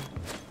decision?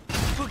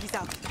 Boogie's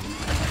out.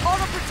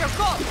 Auto picture,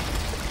 go!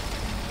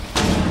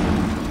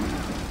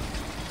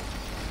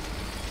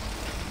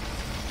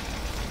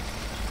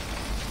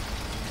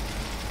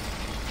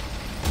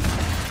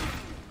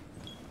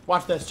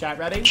 Watch this, chat.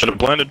 Ready? Should have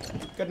blended.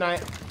 Good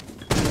night.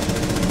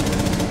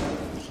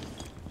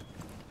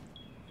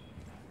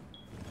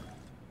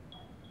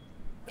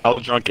 I'll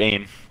drunk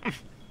aim.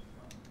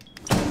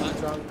 Not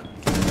drunk.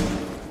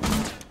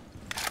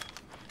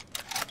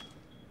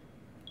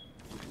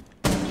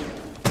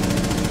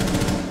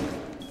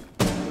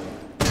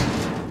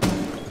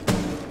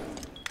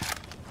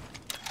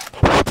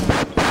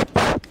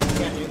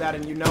 that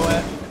and you know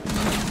it.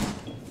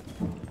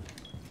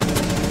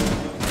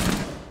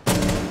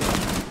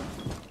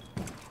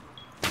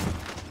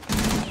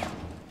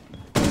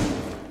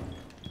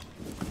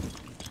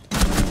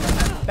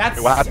 That's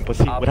What happened,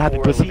 pussy? What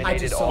happened, pussy? I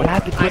just What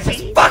happened, I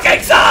pussy? just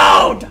fucking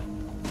zoned!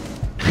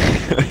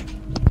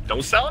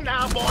 Don't sell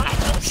now, boy.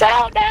 Don't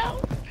sell now.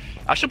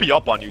 I should be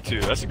up on you too.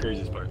 That's the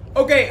craziest part.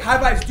 Okay, High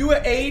Vibes, do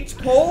an age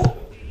poll.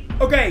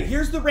 Okay,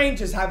 here's the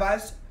ranges, High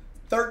Vibes.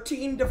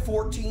 13 to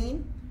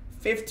 14,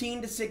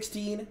 15 to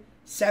 16,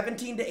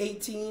 17 to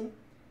 18,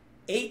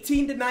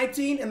 18 to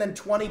 19, and then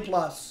 20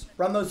 plus.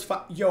 Run those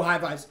yo, High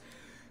Vibes.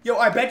 Yo,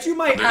 I bet you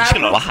my They're just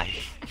average... gonna lie.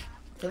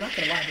 They're not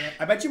gonna lie, bro.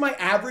 I bet you my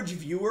average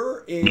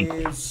viewer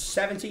is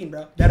 17,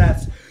 bro.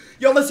 Deadass.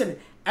 Yo, listen.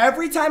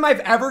 Every time I've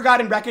ever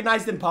gotten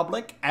recognized in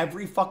public,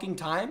 every fucking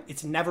time,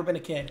 it's never been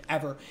a kid,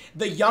 ever.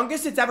 The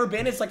youngest it's ever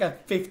been is like a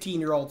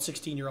 15-year-old,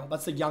 16-year-old.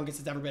 That's the youngest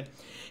it's ever been.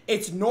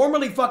 It's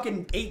normally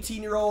fucking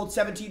 18-year-olds,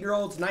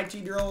 17-year-olds,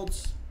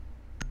 19-year-olds.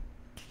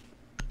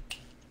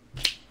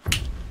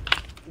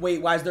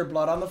 Wait, why is there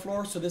blood on the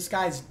floor? So this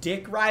guy's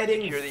dick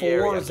riding Secure the for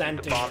area.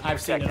 Zenty. The bomb's I've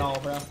seen it protected. all,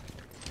 bro.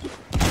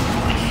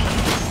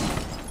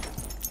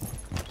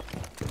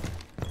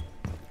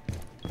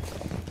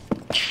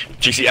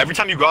 Jynxzi, every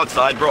time you go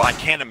outside, bro, I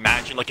can't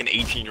imagine like an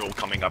 18-year-old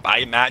coming up. I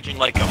imagine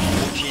like a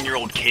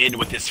 14-year-old kid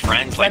with his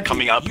friends like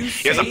coming up. You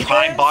He has a say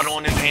prime this? bottle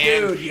in his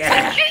hand. Dude,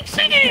 yeah.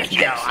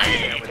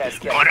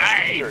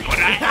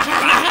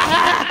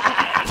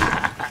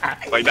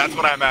 Like that's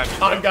what I imagine.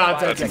 Oh, God,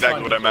 That's Zenty, exactly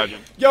funny. what I imagine.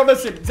 Yo,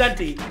 listen,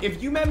 Zenty,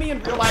 if you met me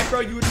in real life,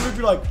 bro, you would literally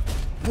be like,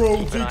 bro,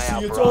 Keep an eye out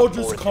Jynxzi, it's for all Op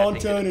just 4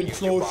 attempting to content and defuse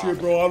troll your shit, bomb.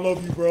 bro. I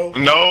love you, bro.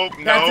 Nope,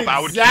 That's I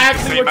would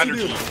exactly keep the what same you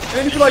do. energy. And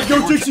then you'd be like, yo,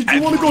 Jynxzi, do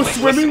you want to go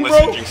Listen, swimming,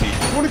 listen, bro?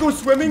 Jynxzi. You want to go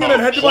swimming Bro, and then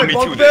head to hold my me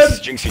bunk to this.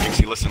 bed?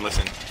 Jynxzi,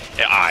 listen.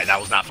 Yeah, alright, that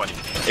was not funny.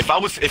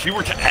 If we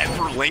were to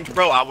ever link,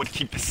 bro, I would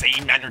keep the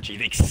same energy,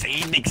 the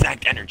same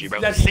exact energy,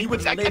 bro. That The he same would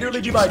exact literally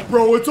energy. be like,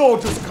 bro, it's all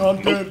just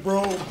content,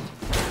 bro.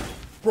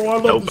 Bro, I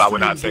love Nope, the I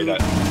would not stream, say dude.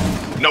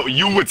 that. No,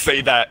 you would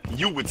say that.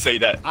 You would say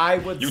that. I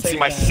would You'd say see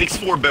my that.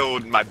 6'4"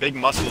 build, my big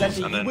muscles, Zenty,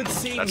 and you then would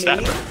see that's me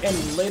that, bro.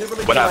 and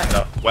literally What be happened,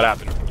 like, though? What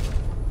happened?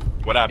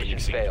 What happened,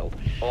 Mission Jynxzi? failed.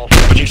 All But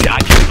Jynxzi, I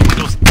kill the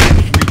windows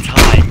every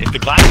time. If the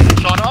glass isn't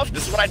shot off,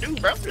 this is what I do,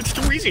 bro. It's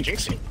too easy,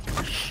 Jynxzi.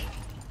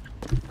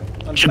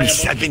 Should be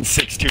unplayable.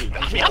 7'6"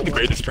 I mean, I'm the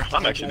greatest, bro.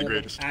 I'm actually the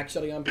greatest.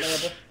 Actually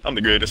unplayable. I'm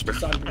the greatest, bro.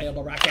 It's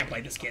unplayable, bro. I can't play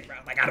this kid, bro.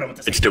 Like, I don't know what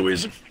to say. It's too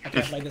easy. I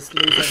can't play this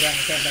loser, bro. I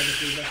can't play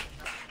this loser.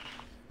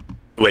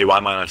 Wait, why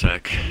am I on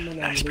attack? I'm gonna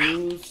Nice, bro.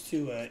 lose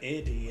to an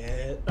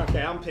idiot.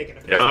 Okay, I'm picking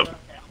a Yeah. picture.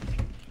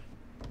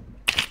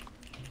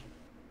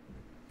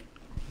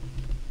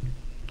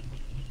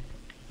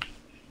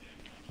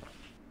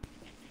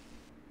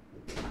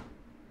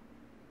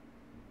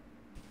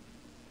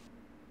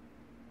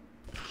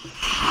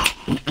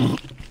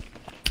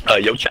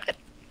 Yo, chat.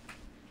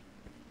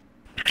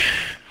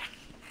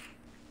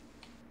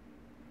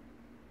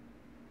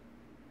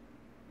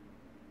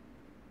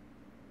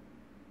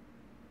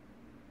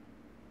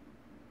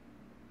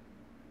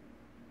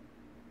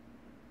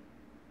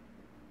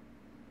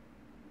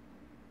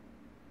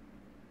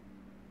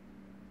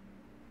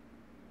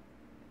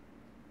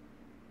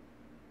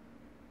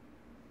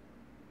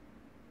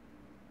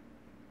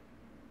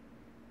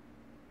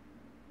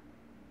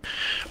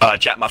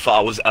 Chat, my fault.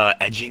 I was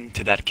edging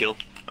to that kill.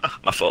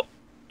 My fault.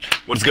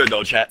 What's good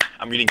though, chat?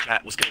 I'm reading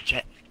chat. What's good,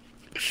 chat?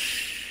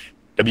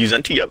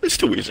 Jynxzi, up. It's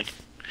too easy.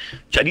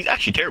 Chat, he's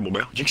actually terrible,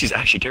 bro. Jynxzi's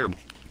actually terrible.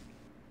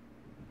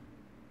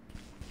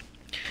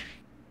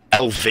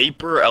 El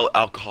Vapor, El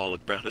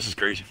Alcoholic, bro. This is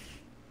crazy.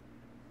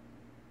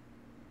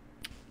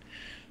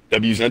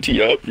 Zenty,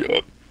 yup.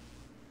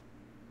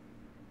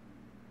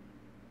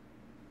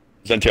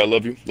 Zenty, I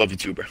love you. Love you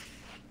too, bro.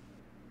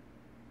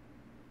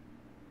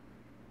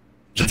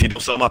 Zenty,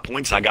 don't sell my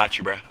points. I got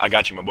you, bro. I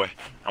got you, my boy.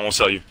 I won't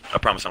sell you. I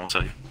promise I won't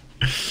sell you.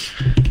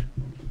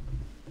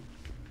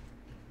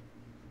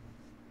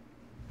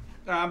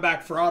 I'm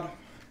back, fraud.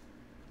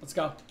 Let's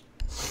go.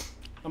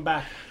 I'm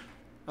back.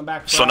 I'm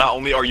back, fraud. So not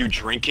only are you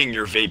drinking,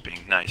 you're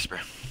vaping. Nice, bro.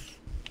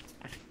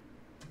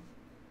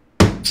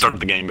 Start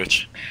the game,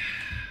 bitch.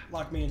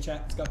 Lock me in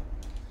chat. Let's go.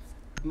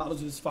 I'm not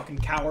losing to this fucking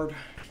coward.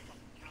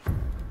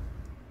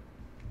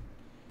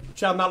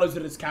 Chat, I'm not losing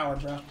to this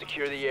coward, bro.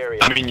 Secure the area.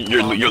 I mean,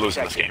 you're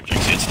losing this game,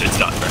 Jynxzi. It's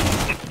done, bro.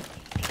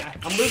 Yeah,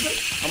 I'm losing.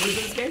 I'm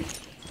losing this game.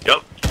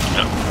 Yep.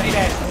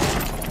 Payday.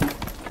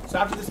 So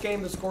after this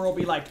game, the score will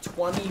be like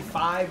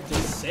 25 to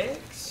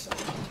 6.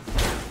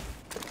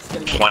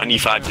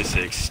 25 to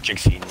 6.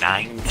 Jynxzi,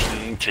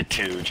 19 to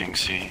 2,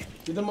 Jynxzi.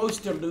 You're the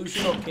most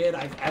delusional kid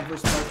I've ever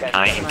spoken to.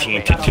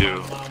 19 to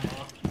 2.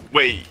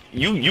 Wait,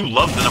 you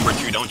love the number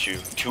 2, don't you?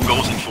 2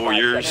 goals in 4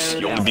 years.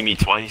 You only beat me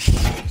twice.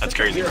 That's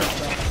crazy, bro.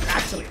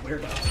 Actually,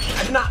 weirdo.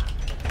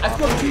 I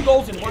scored 2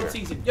 goals in 1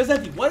 season. Yo,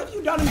 Zenty, what have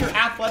you done in your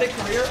athletic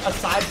career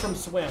aside from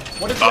swim?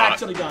 What have you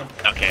actually done?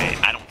 Okay,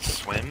 I don't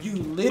swim. You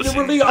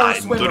literally are a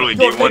I'm swimmer. literally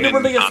You're D1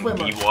 literally a I'm swimmer.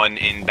 D1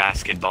 in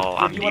basketball.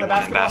 I'm You D1 want a in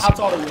basketball? How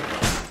basketball. tall are you?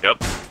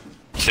 Yep.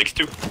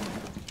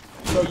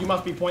 6'2". So you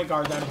must be point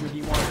guard then if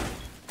you're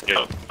D1.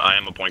 Yep, I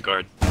am a point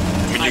guard.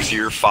 mean, you see,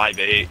 you're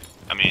 5'8".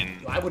 I mean,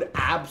 I would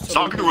absolutely.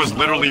 soccer was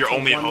literally your love to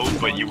only hope,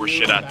 but you were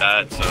shit at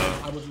that, so.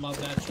 I would love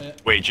that shit.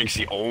 Wait,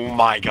 Jynxzi, oh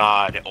my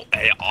god. Oh,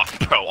 hey,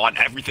 bro, on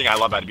everything I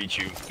love how to beat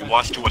you. You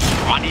lost to a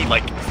scrawny,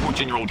 like,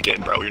 14-year-old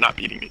kid, bro. You're not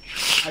beating me.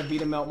 I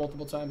beat him out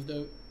multiple times,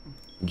 dude.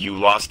 You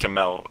lost to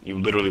Mel. You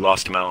literally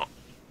lost to Mel.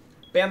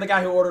 Ban the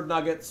guy who ordered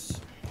nuggets.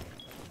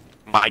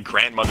 My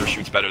grandmother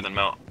shoots better than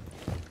Mel.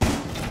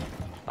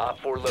 Op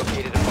 4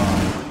 located a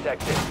bomb.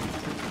 Protect it.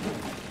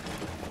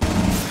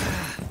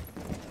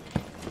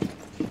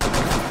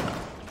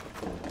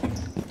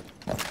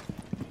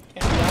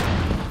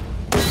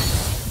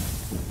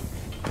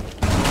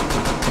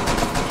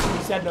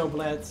 He said no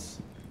blitz.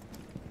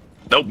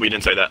 Nope, we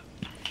didn't say that.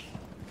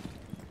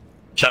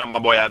 Shout out my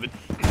boy Avid.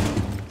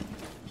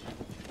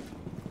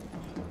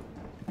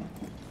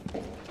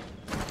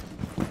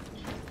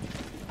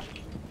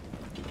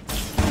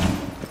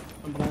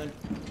 I'm blind.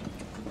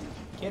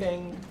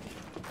 Kidding.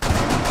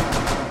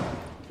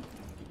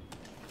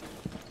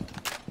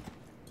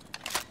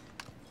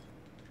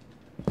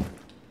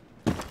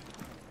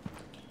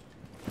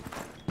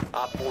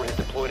 Op 4 has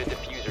deployed a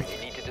diffuser. You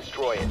need to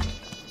destroy it.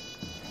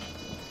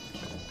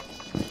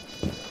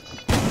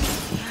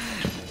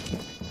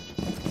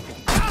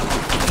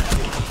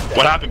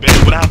 What happened,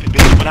 bitch? What happened,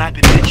 bitch? What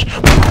happened, bitch?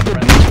 What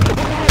happened,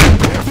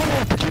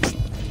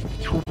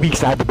 bitch? 2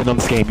 weeks I haven't been on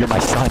this game. You're my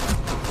son.